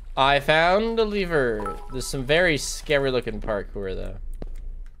 I found a lever. There's some very scary looking parkour though.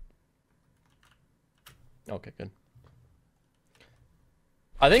 Okay, good.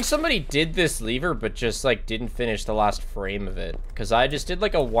 I think somebody did this lever, but just like didn't finish the last frame of it. Cause I just did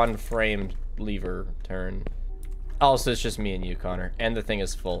like a 1 frame lever turn. Also, it's just me and you, Connor. And the thing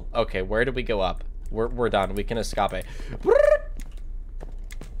is full. Okay, where do we go up? We're done. We can escape.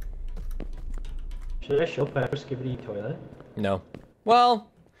 Should I show Pepper Skibidi Toilet? No. Well,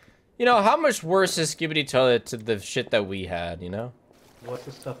 you know, how much worse is Skibidi Toilet to the shit that we had, you know? What's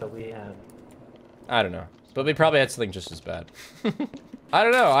the stuff that we had? I don't know. But we probably had something just as bad. I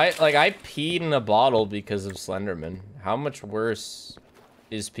don't know. I peed in a bottle because of Slenderman. How much worse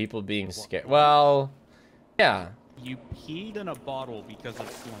is people being scared? Well, yeah. You peed in a bottle because of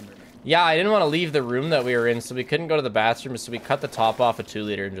Slenderman. Yeah, I didn't want to leave the room that we were in, so we couldn't go to the bathroom, so we cut the top off a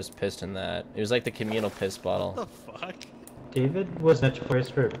 2-liter and just pissed in that. It was like the communal piss bottle. What the fuck? David was notorious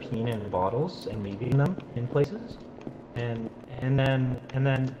for peeing in bottles and leaving them in places. And and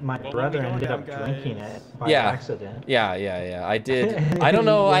then my brother ended up drinking it by accident. Yeah. I did. I don't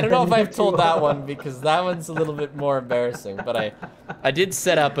know if I've told that one because that one's a little bit more embarrassing. But I did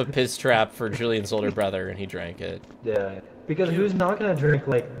set up a piss trap for Julian's older brother, and he drank it. Yeah, because who's not gonna drink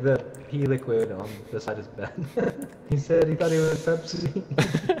like the pee liquid on beside his bed? He said he thought it was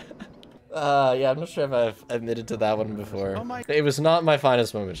Pepsi. Yeah, I'm not sure if I've admitted to that one before. It was not my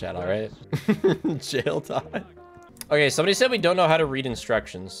finest moment, chat, alright? Jail time. Okay, somebody said we don't know how to read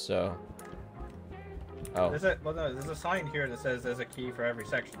instructions, so... Oh. There's a sign here that says there's a key for every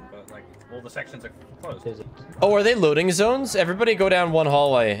section, but like all the sections are closed. Oh, are they loading zones? Everybody go down one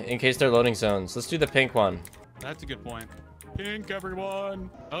hallway in case they're loading zones. Let's do the pink one. That's a good point. Pink, everyone.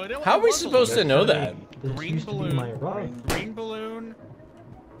 Oh, how are we supposed to know that? Green balloon. Green balloon.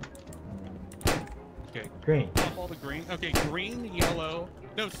 Okay. Green. Pop all the green. Okay, green, yellow.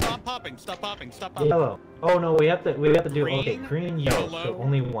 No, stop popping. Stop popping. Stop popping. Yellow. Oh no, we have to do okay. Green, yellow. So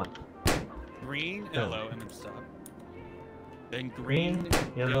only one. Green, yellow, and then stop. Then green,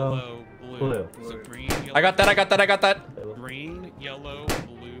 yellow, blue. So green, yellow. I got that. Green, yellow,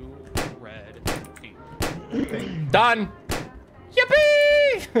 blue, red, pink. Done.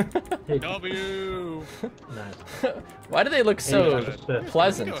 Yippee! W. Nice. Why do they look so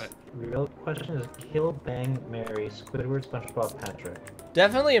pleasant? Real question is kill, bang, marry, Squidward, SpongeBob, Patrick.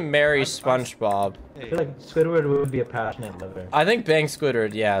 Definitely marry SpongeBob. I feel like Squidward would be a passionate lover. I think bang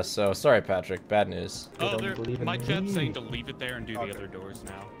Squidward, yeah, so sorry Patrick, bad news. Oh, my chat's saying to leave it there and do the other doors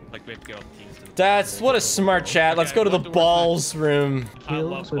now. Like we have to get all the keys to the That's what a smart chat. Let's go to the balls room. Kill,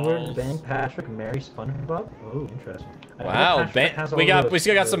 Squidward, bang, Patrick, marry, SpongeBob? Oh, interesting. Wow, we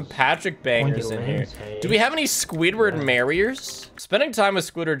still got some Patrick bangers in here. Do we have any Squidward marriers? Spending time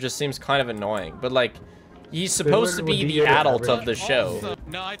with Squidward just seems kind of annoying, but like, he's supposed to be the adult of the show. Also,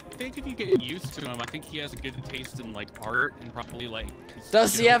 no, I think if you get used to him, I think he has a good taste in like art and probably like.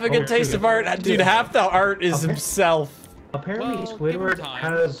 Does he have a good taste of art? Dude, half the art is himself. Apparently, Squidward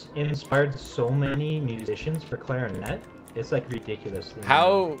has inspired so many musicians for clarinet. It's like ridiculous.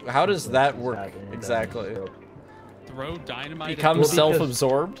 How does that work exactly? Throw dynamite. Become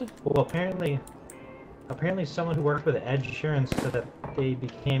self-absorbed? Well, apparently someone who worked with Ed Sheeran said that they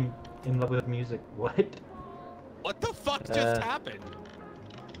became in love with music. What? What the fuck just happened?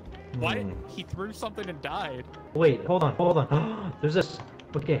 Why? He threw something and died. Wait, hold on. There's this.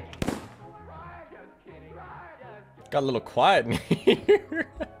 Okay. Got a little quiet in here.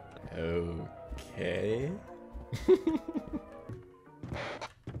 Okay.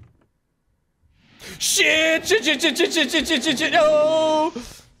 Shit! No!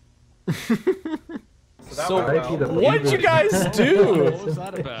 So, what'd you guys do? What was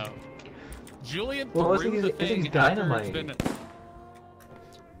that about? Julian threw the thing dynamite.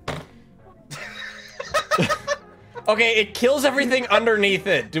 Okay, it kills everything underneath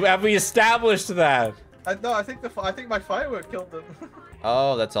it. Have we established that? No, I think my firework killed them.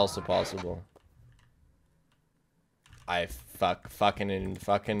 Oh, that's also possible. Fucking,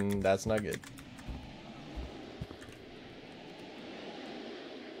 that's not good.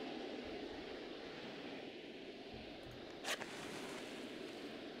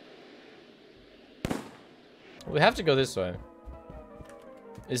 We have to go this way.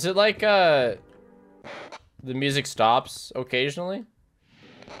 Is it like, the music stops occasionally?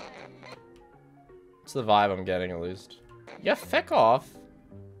 It's the vibe I'm getting, at least. Yeah, feck off,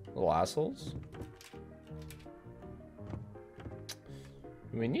 little assholes.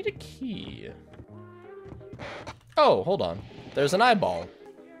 We need a key. Oh, hold on. There's an eyeball.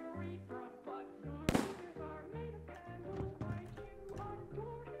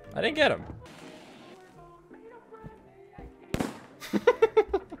 I didn't get him.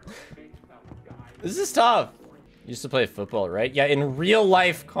 This is tough. Used to play football, right? Yeah, in real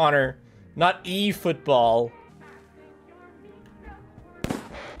life, Connor. Not e-football.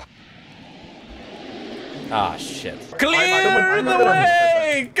 Ah, shit. Clear the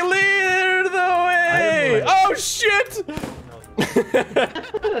way! Clear the way! Oh, shit!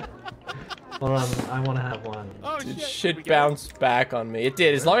 Hold on, I want to have one. Oh, shit bounced back on me. It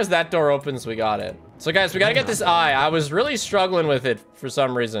did. As long as that door opens, we got it. So, guys, we gotta get this eye. I was really struggling with it for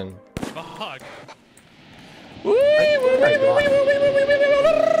some reason. Fuck.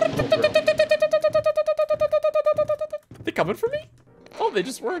 They coming for me? Oh, they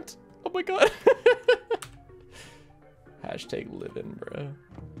just weren't. Oh my god. Hashtag living, bro.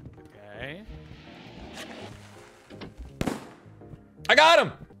 Okay. I got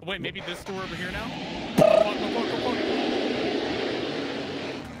him. Oh, wait, maybe this door over here now?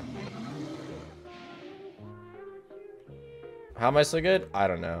 How am I so good? I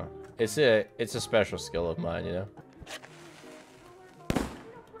don't know. It's a special skill of mine, you know.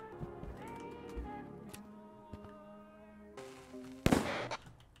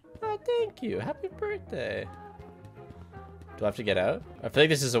 thank you. Happy birthday. Do I have to get out? I feel like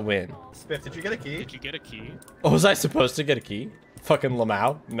this is a win. Spiff, did you get a key? Did you get a key? Oh, was I supposed to get a key? Fucking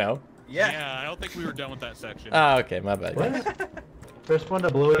Lamau? No. Yeah, I don't think we were done with that section. Oh, okay, my bad. What? First one to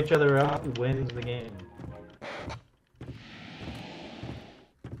blow each other up wins the game.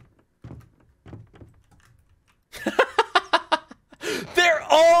 They're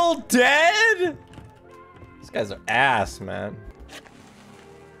all dead? These guys are ass, man.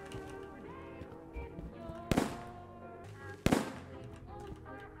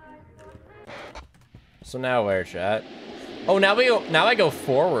 So now where, chat? Oh, now I go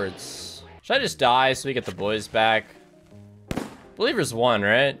forwards. Should I just die so we get the boys back? Believers won,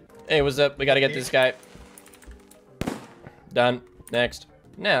 right? Hey, what's up? We gotta get this guy. Done. Next.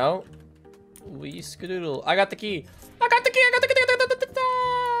 Now, we skadoodle. I got the key. I got the key. I got the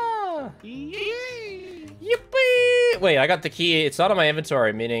key. Yippee! Wait, I got the key. It's not on my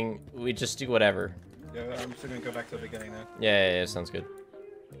inventory, meaning we just do whatever. Yeah, I'm just gonna go back to the beginning now. Yeah, sounds good.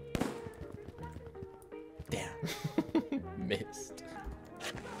 Damn. Missed.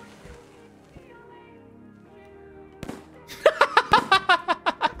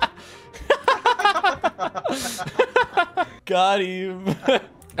 Got him. All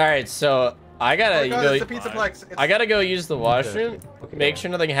right, so I gotta go. I gotta go use the washroom. Okay. Make sure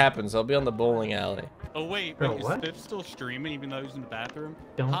nothing happens. I'll be on the bowling alley. Oh wait, Bro, is what? Spiff still streaming even though he's in the bathroom?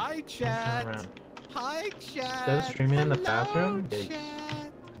 Don't Hi turn chat. around. Hi chat. Instead of streaming in the Hello, bathroom, they-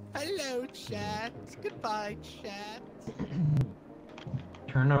 chat. Hello chat. Goodbye chat.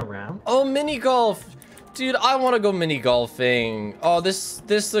 Turn around. Oh, mini golf, dude! I want to go mini golfing. Oh, this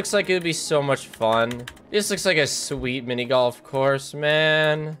looks like it would be so much fun. This looks like a sweet mini golf course,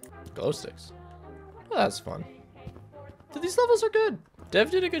 man. Glow sticks. Oh, that's fun. Dude, these levels are good.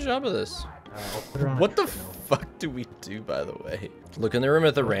 Dev did a good job of this. I'll put her on a What the treadmill. fuck do we do, by the way? Look in the room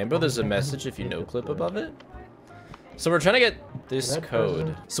at the rainbow. There's a message if you no clip above it. So we're trying to get this That code.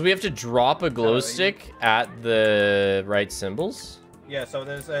 doesn't- So we have to drop a glow stick at the right symbols. Yeah, so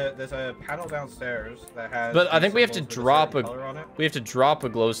there's a panel downstairs that has. But I think we have to symbols with a drop certain color on it. We have to drop a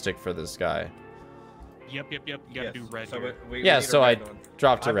glow stick for this guy. Yep. You gotta Yes, do red so here. we Yeah, need a so I red one.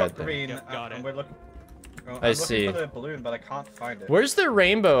 dropped a I've red got thing. green, Yep, got and it. we're looking. I'm I looking see. for the balloon, but I can't find it. Where's the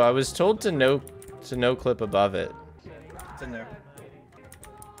rainbow? I was told to no clip above it. It's in there.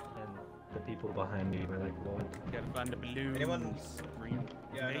 And the people behind me were like, what? Gotta find the balloons. Anyone- Green.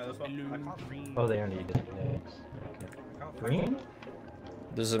 Yeah, I know, Make that's what- I balloons can't- green. Oh, they already did eggs. Okay. I can't find Green? it.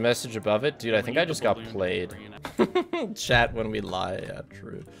 There's a message above it. Dude, I think I Leave the just got balloon played. green. Chat when we lie. Yeah,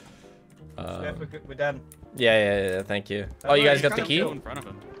 true. Yeah, we're done. Yeah, thank you. Oh, you worry, guys you got the can't key? do Go in front of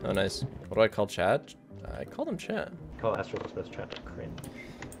him. Oh, nice. What do I call chat? I called him chat. Call Astro's best chat cringe.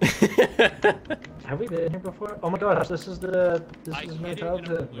 Have we been here before? Oh my gosh, this is my hit it in a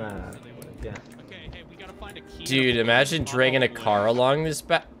childhood. balloon, Nah, so they wouldn't- yeah. Okay, hey, we gotta find a key. Dude, imagine Pop dragging all a the car balloons. along this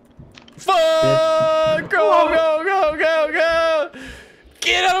back. Fuck! Go!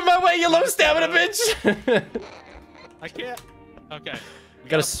 Get out of my way, you low stamina bitch! I can't. Okay. We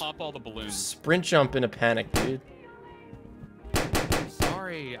Gotta gotta pop all the balloons. Sprint jump in a panic, dude.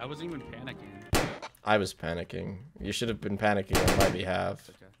 Sorry, I wasn't even panicking. I was panicking. You should have been panicking on my behalf.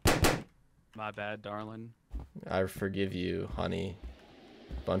 Okay. My bad, darling. I forgive you, honey.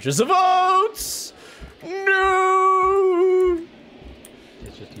 Bunches of oats! No!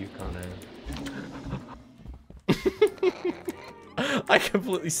 It's just you, Connor. I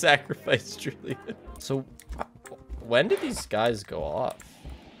completely sacrificed Julian. So, when did these guys go off?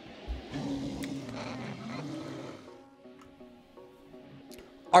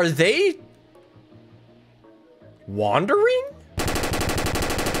 Are they wandering?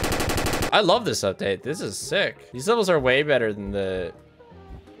 I love this update. This is sick. These levels are way better than the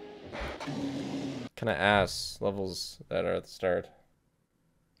kind of ass levels that are at the start.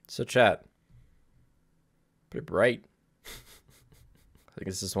 So chat. Pretty bright. I think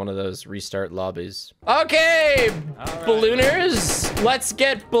this is one of those restart lobbies. Okay, All right. ballooners, let's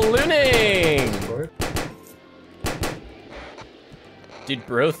get ballooning. Dude,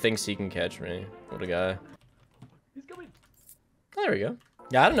 bro thinks he can catch me. What a guy. He's going. Oh, there we go.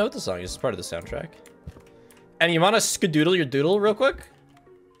 Yeah, I don't know what the song is. It's part of the soundtrack. And you want to skadoodle your doodle real quick?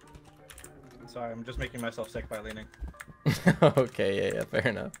 Sorry, I'm just making myself sick by leaning. Okay, yeah, fair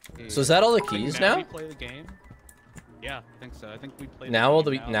enough. So is that all the keys Now now? we play the game. Yeah, I think so. I think we played. Now all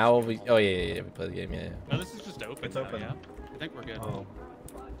the game now we oh yeah, we play the game, yeah. No, this is just open. It's now, open. Yeah, I think we're good. Oh.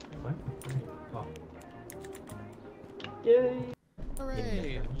 What? Oh. Yay!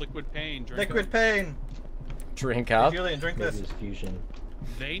 Hooray! Liquid pain. Drink Liquid up. pain. Drink Hey, up. Julian, drink this. Maybe it's fusion.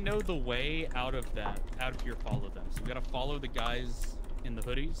 They know the way out of that. Out of here, follow them. So we gotta follow the guys in the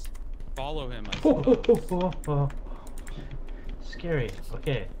hoodies. Follow him. Scary.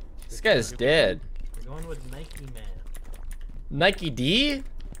 Okay. This guy's dead. We're going with Nike Man. Nike D?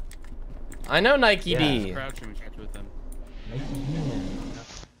 I know Nike D. Crouching with him. Nike Man.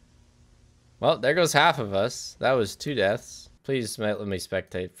 Well, there goes half of us. That was 2 deaths. Please let me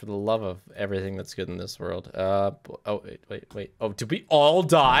spectate for the love of everything that's good in this world. Oh, wait. Oh, did we all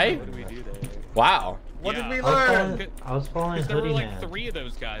die? What did we do there? Wow. What did we learn? I was following There were Hoodie like Man. 3 of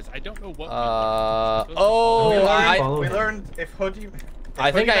those guys. I don't know what. We learned if Hoodie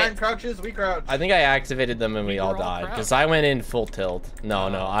Man crouches, we crouch. I think I activated them and we all died because I went in full tilt. No,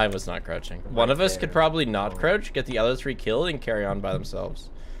 I was not crouching. One of us could probably not crouch, get the other 3 killed, and carry on by themselves.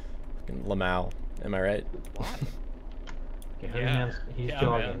 Fucking Lamau, am I right? Okay, Hoodie Man's, he's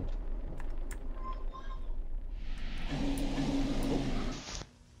jogging.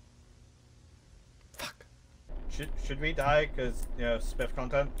 Fuck. Should we die because, you know, spiff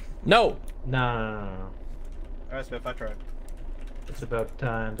content? No. No. Alright, spiff, I tried. It's about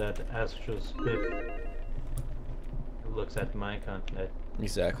time that Astral Spiff looks at my content.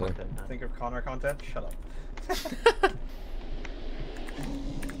 Exactly. Think of Connor content? Shut up.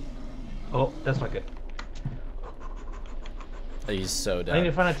 Oh, that's not good. He's so dead. I need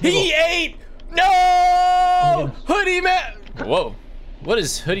to find a table. He ate! No! Hoodie Man! Whoa. What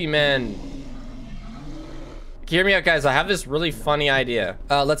is Hoodie Man? Hear me out, guys. I have this really funny idea.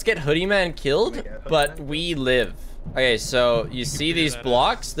 Let's get Hoodie Man killed, but we live. Okay, so you see these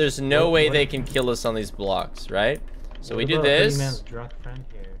blocks? There's no way they can kill us on these blocks, right? So we do this. Hoodie Man's drunk friend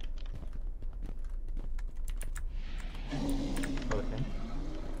here. Okay.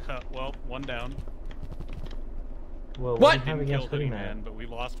 Well, 1 down. Well, what? We have Didn't against kill Hoodie Man, Man, but we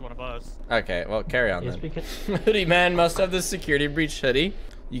lost one of us. Okay, well, carry on yes, then. because Hoodie Man must have the security breach hoodie.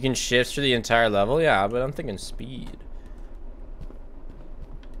 You can shift through the entire level, yeah, but I'm thinking speed.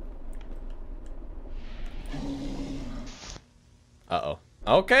 Uh-oh.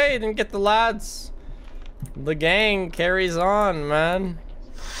 Okay, didn't get the lads. The gang carries on, man.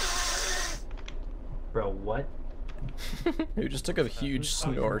 Bro, what? Who just took a huge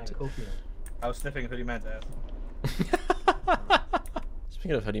snort? I was sniffing Hoodie Man's ass.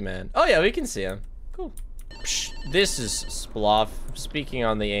 Speaking of Hoodie Man. Oh yeah, we can see him. Cool. Psh, this is Sploff speaking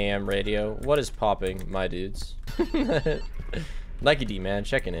on the AM radio. What is popping, my dudes? Nike D man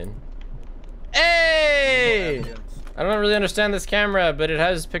checking in. Hey! I don't really understand this camera, but it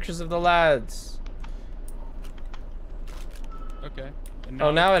has pictures of the lads. Okay.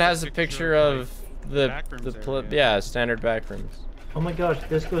 Oh, now it has a picture of the yeah, standard backrooms. Oh my gosh,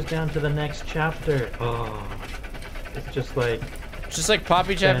 this goes down to the next chapter. Oh, it's just like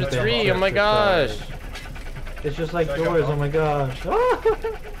Poppy chapter 3. Oh my gosh. It's just like doors. Oh my gosh. What the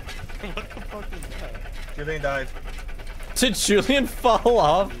fuck is that? Julian died. Did Julian fall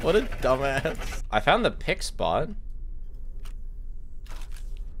off? What a dumbass. I found the pick spot.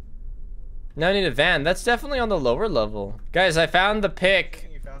 Now I need a van. That's definitely on the lower level. Guys, I found the pick.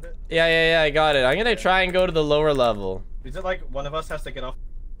 You found it? Yeah, I got it. I'm gonna try and go to the lower level. Is it like one of us has to get off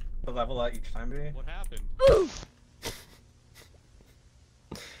the level at each time, maybe? What happened?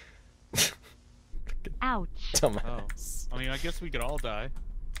 Ouch. Dumbass. Oh. I mean, I guess we could all die.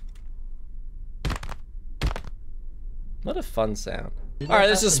 What a fun sound. Alright,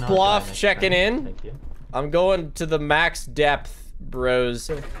 this is Sploff checking in. Thank you. I'm going to the max depth, bros.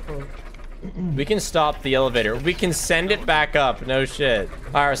 We can stop the elevator. We can send it back up. No shit.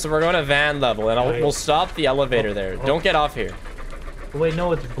 Alright, so we're going to van level, and we'll stop the elevator there. Don't get off here. Oh, wait,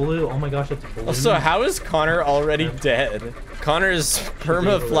 no, it's blue. Oh my gosh, it's blue. Also, how is Connor already dead? Connor's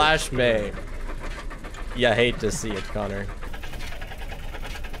perma flashbang. Yeah, hate to see it, Connor.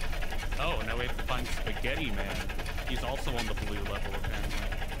 Oh, now we have to find Spaghetti Man. He's also on the blue level, apparently.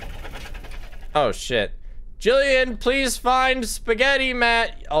 Oh, shit. Jillian, please find Spaghetti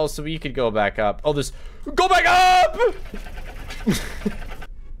Matt. Also, you could go back up. Oh, this. Go back up!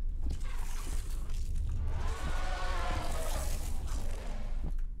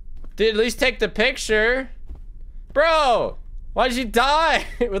 Did at least take the picture. Bro, why'd you die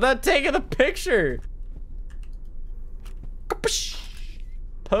without taking the picture?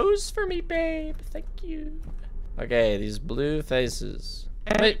 Pose for me, babe. Thank you. Okay, these blue faces.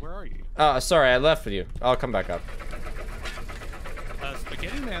 Hey, wait, where are you? Oh, sorry, I left with you. I'll come back up.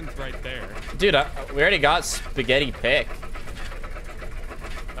 Spaghetti Man's right there. Dude, we already got Spaghetti Pick.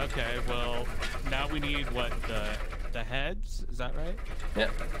 Okay, well, now we need what, the heads? Is that right?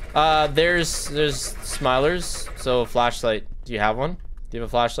 Yeah. There's smilers, so flashlight. Do you have one? Do you have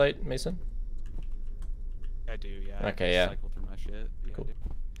a flashlight, Mason? I do, yeah. Okay, yeah. Cycle through my shit. Yeah, cool.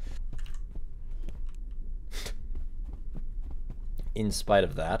 In spite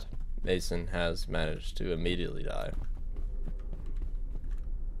of that, Mason has managed to immediately die.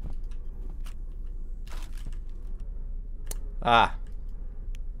 Ah.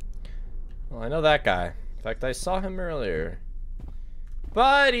 Well, I know that guy. In fact, I saw him earlier.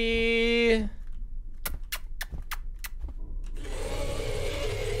 Buddy!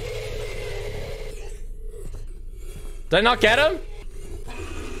 Did I not get him?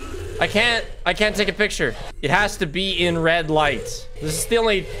 I can't take a picture. It has to be in red light. This is the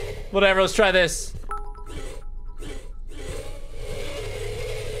only, whatever, let's try this.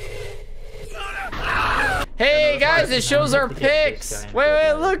 Hey guys, it shows our pics.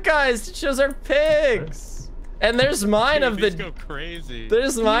 Wait, look guys, it shows our pics. And there's mine of the. Go crazy.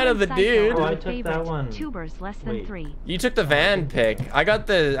 There's mine of the dude. Oh, I took that one. Tubers less than 3. You took the van pic. I got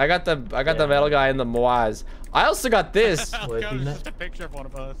the metal guy in the Moaz. I also got this. Just a picture of one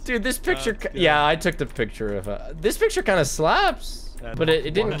of us. Dude, this picture. Yeah, I took the picture of. This picture kind of slaps, but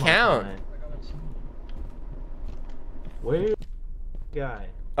it didn't count. Where guy?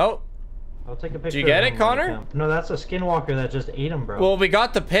 Oh. I'll take a picture. Did you get it, Connor? No, that's a skinwalker that just ate him, bro. Well, we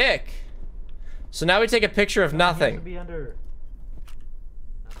got the pic. So now we take a picture of nothing.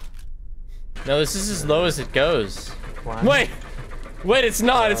 No, this is as low as it goes. Wait, it's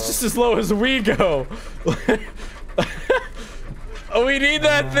not. It's just as low as we go. Oh, we need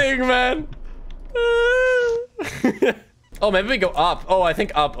that thing, man. Oh, maybe we go up. Oh, I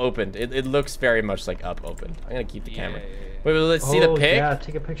think up opened. It looks very much like up opened. I'm gonna keep the camera. Wait, let's see the pic. Yeah,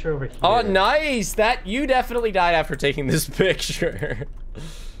 take a picture over here. Oh, nice. That you definitely died after taking this picture.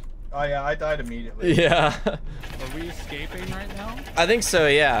 Oh yeah, I died immediately. Yeah. Are we escaping right now? I think so,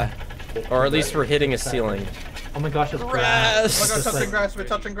 yeah. Or at least we're hitting a ceiling. Oh my gosh, it's grass. Oh my god, touching grass. We're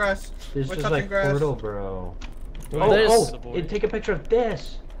touching grass. This We're is touching like grass. portal, bro. Oh, take a picture of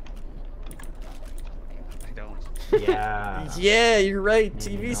this. I don't. Yeah. Yeah, you're right.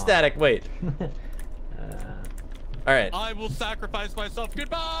 TV static. Wait. All right. I will sacrifice myself.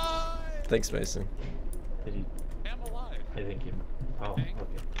 Goodbye. Thanks, Mason. I'm alive. I think you. Oh, okay.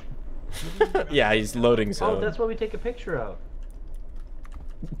 Yeah, he's loading zone. Oh, that's what we take a picture of.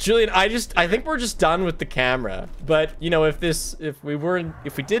 Julian, I think we're just done with the camera. But you know, if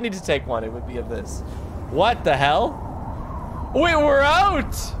we did need to take one, it would be of this. What the hell? Wait, we're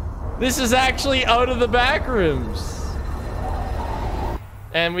out. This is actually out of the back rooms,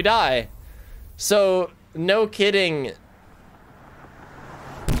 and we die. So no kidding.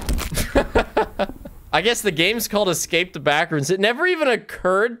 I guess the game's called Escape the Backrooms. It never even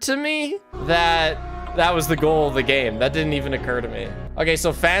occurred to me that that was the goal of the game. That didn't even occur to me. Okay,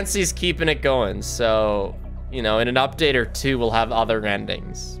 so Fancy's keeping it going. So, you know, in an update or two, we'll have other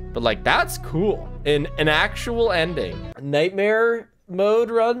endings. But like, that's cool. In an actual ending. Nightmare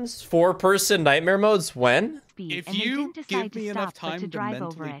mode runs? 4-person nightmare modes when? If you give me enough time to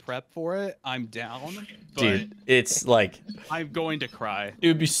mentally prep for it, I'm down. Dude, it's like... I'm going to cry. It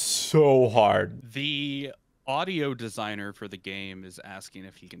would be so hard. The audio designer for the game is asking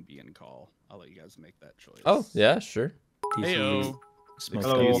if he can be in call. I'll let you guys make that choice. Oh, yeah, sure. Heyo.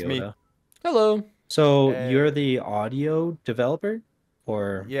 Excuse me. Hello. So you're the audio developer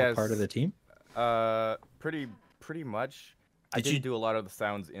or a part of the team? Pretty much. I didn't do a lot of the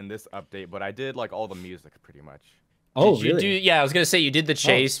sounds in this update, but I did like all the music pretty much. Oh, did you really? Yeah, I was gonna say you did the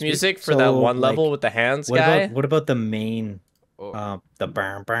chase music for that one level with the hands guy. What about the main, the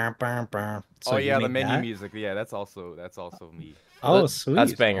burn, burn, burn, burn? So yeah, the menu music. Yeah, that's also me. Oh, sweet.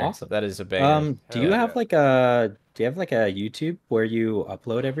 That's banger. Awesome. That is a banger. Do you have like a YouTube where you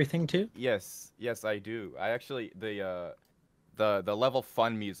upload everything to? Yes, I do. I actually the level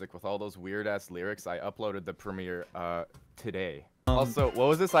fun music with all those weird ass lyrics. I uploaded the premiere today. Also, what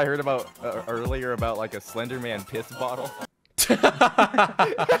was this I heard about earlier about like a Slender Man piss bottle?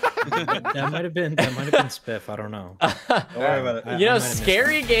 that might have been Spiff. I don't know. Don't worry about it. You know,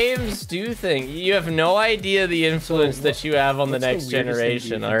 scary games do things. You have no idea the influence that you have on the next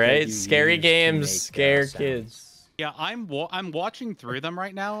generation. All right, scary games scare kids. Yeah, I'm watching through them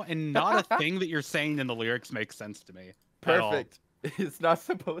right now, and not a thing that you're saying in the lyrics makes sense to me. Perfect. It's not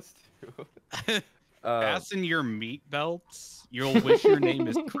supposed to. Fasten your meat belts. You'll wish your name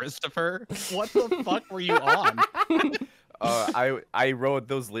is Christopher. What the fuck were you on? I wrote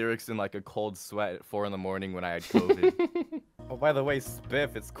those lyrics in like a cold sweat at 4 in the morning when I had COVID. Oh, by the way,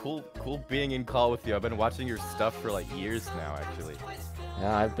 Spiff, it's cool being in call with you. I've been watching your stuff for like years now, actually.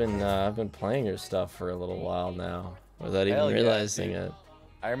 Yeah, I've been playing your stuff for a little while now, without even realizing it.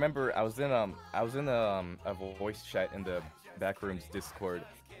 I remember I was in a voice chat in the Backrooms Discord,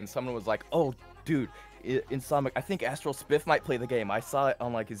 and someone was like, "Oh, dude, Insomniac, I think Astral Spiff might play the game. I saw it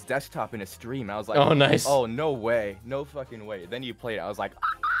on like his desktop in a stream." And I was like, "Oh, nice. Oh, no way, no fucking way." Then you played it. I was like,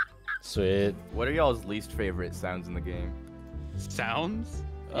 Sweet. What are y'all's least favorite sounds in the game? Sounds?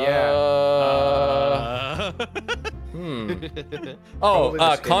 Yeah.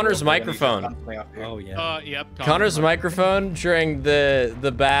 Oh, Connor's microphone. Oh yeah. Yep. Connor's microphone during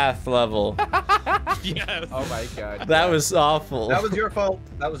the bath level. Yes. Oh my god. That was awful. That was your fault.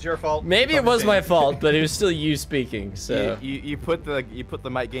 That was your fault. Maybe it was my fault, but it was still you speaking. So you put the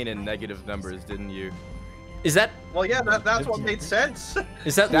mic gain in negative numbers, didn't you? is that Well, yeah, that's what made sense.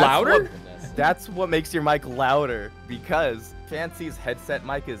 is that louder? That's what makes your mic louder, because Fancy's headset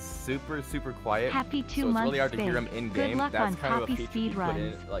mic is super quiet. Happy 2 so it's months, really hard to hear him Spiff. in Good game. luck That's on kind of a copy feature speed he put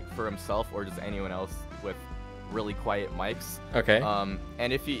in, runs. like for himself or just anyone else with really quiet mics. Okay.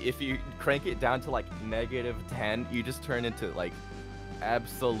 And if you crank it down to like -10, you just turn into like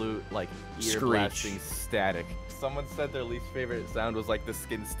absolute like ear blasting static. Someone said their least favorite sound was like the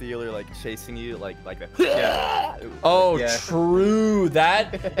skin stealer like chasing you like a Yeah. Oh, Yeah. true.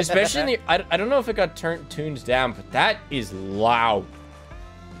 That, especially in the, I don't know if it got tuned down, but that is loud.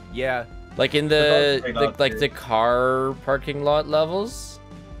 yeah. Like in the car parking lot levels,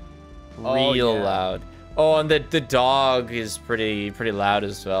 Oh, real yeah. loud. Oh, and the dog is pretty loud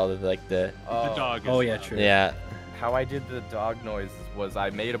as well. Like the dog. Oh Is yeah, loud. true. yeah. How I did the dog noise was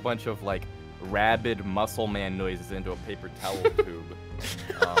I made a bunch of like rabid muscle man noises into a paper towel tube,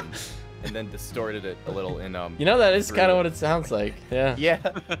 and then distorted it a little in You know, that is kind of what it sounds like. Yeah. Yeah.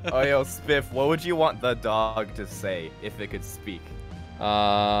 Oh yo, Spiff, what would you want the dog to say if it could speak? Like,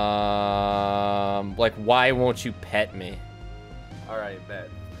 why won't you pet me? All right, bet.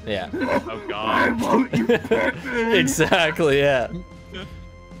 Yeah. Oh god. Exactly. Yeah.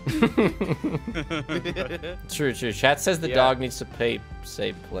 True. Chat says the Yeah. dog needs to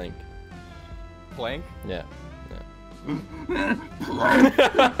say plink. Plank? Yeah.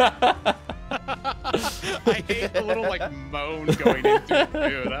 I hate the little like moan going into it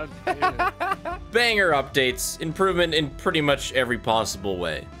too. That's Banger updates, improvement in pretty much every possible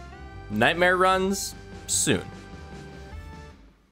way. Nightmare runs soon.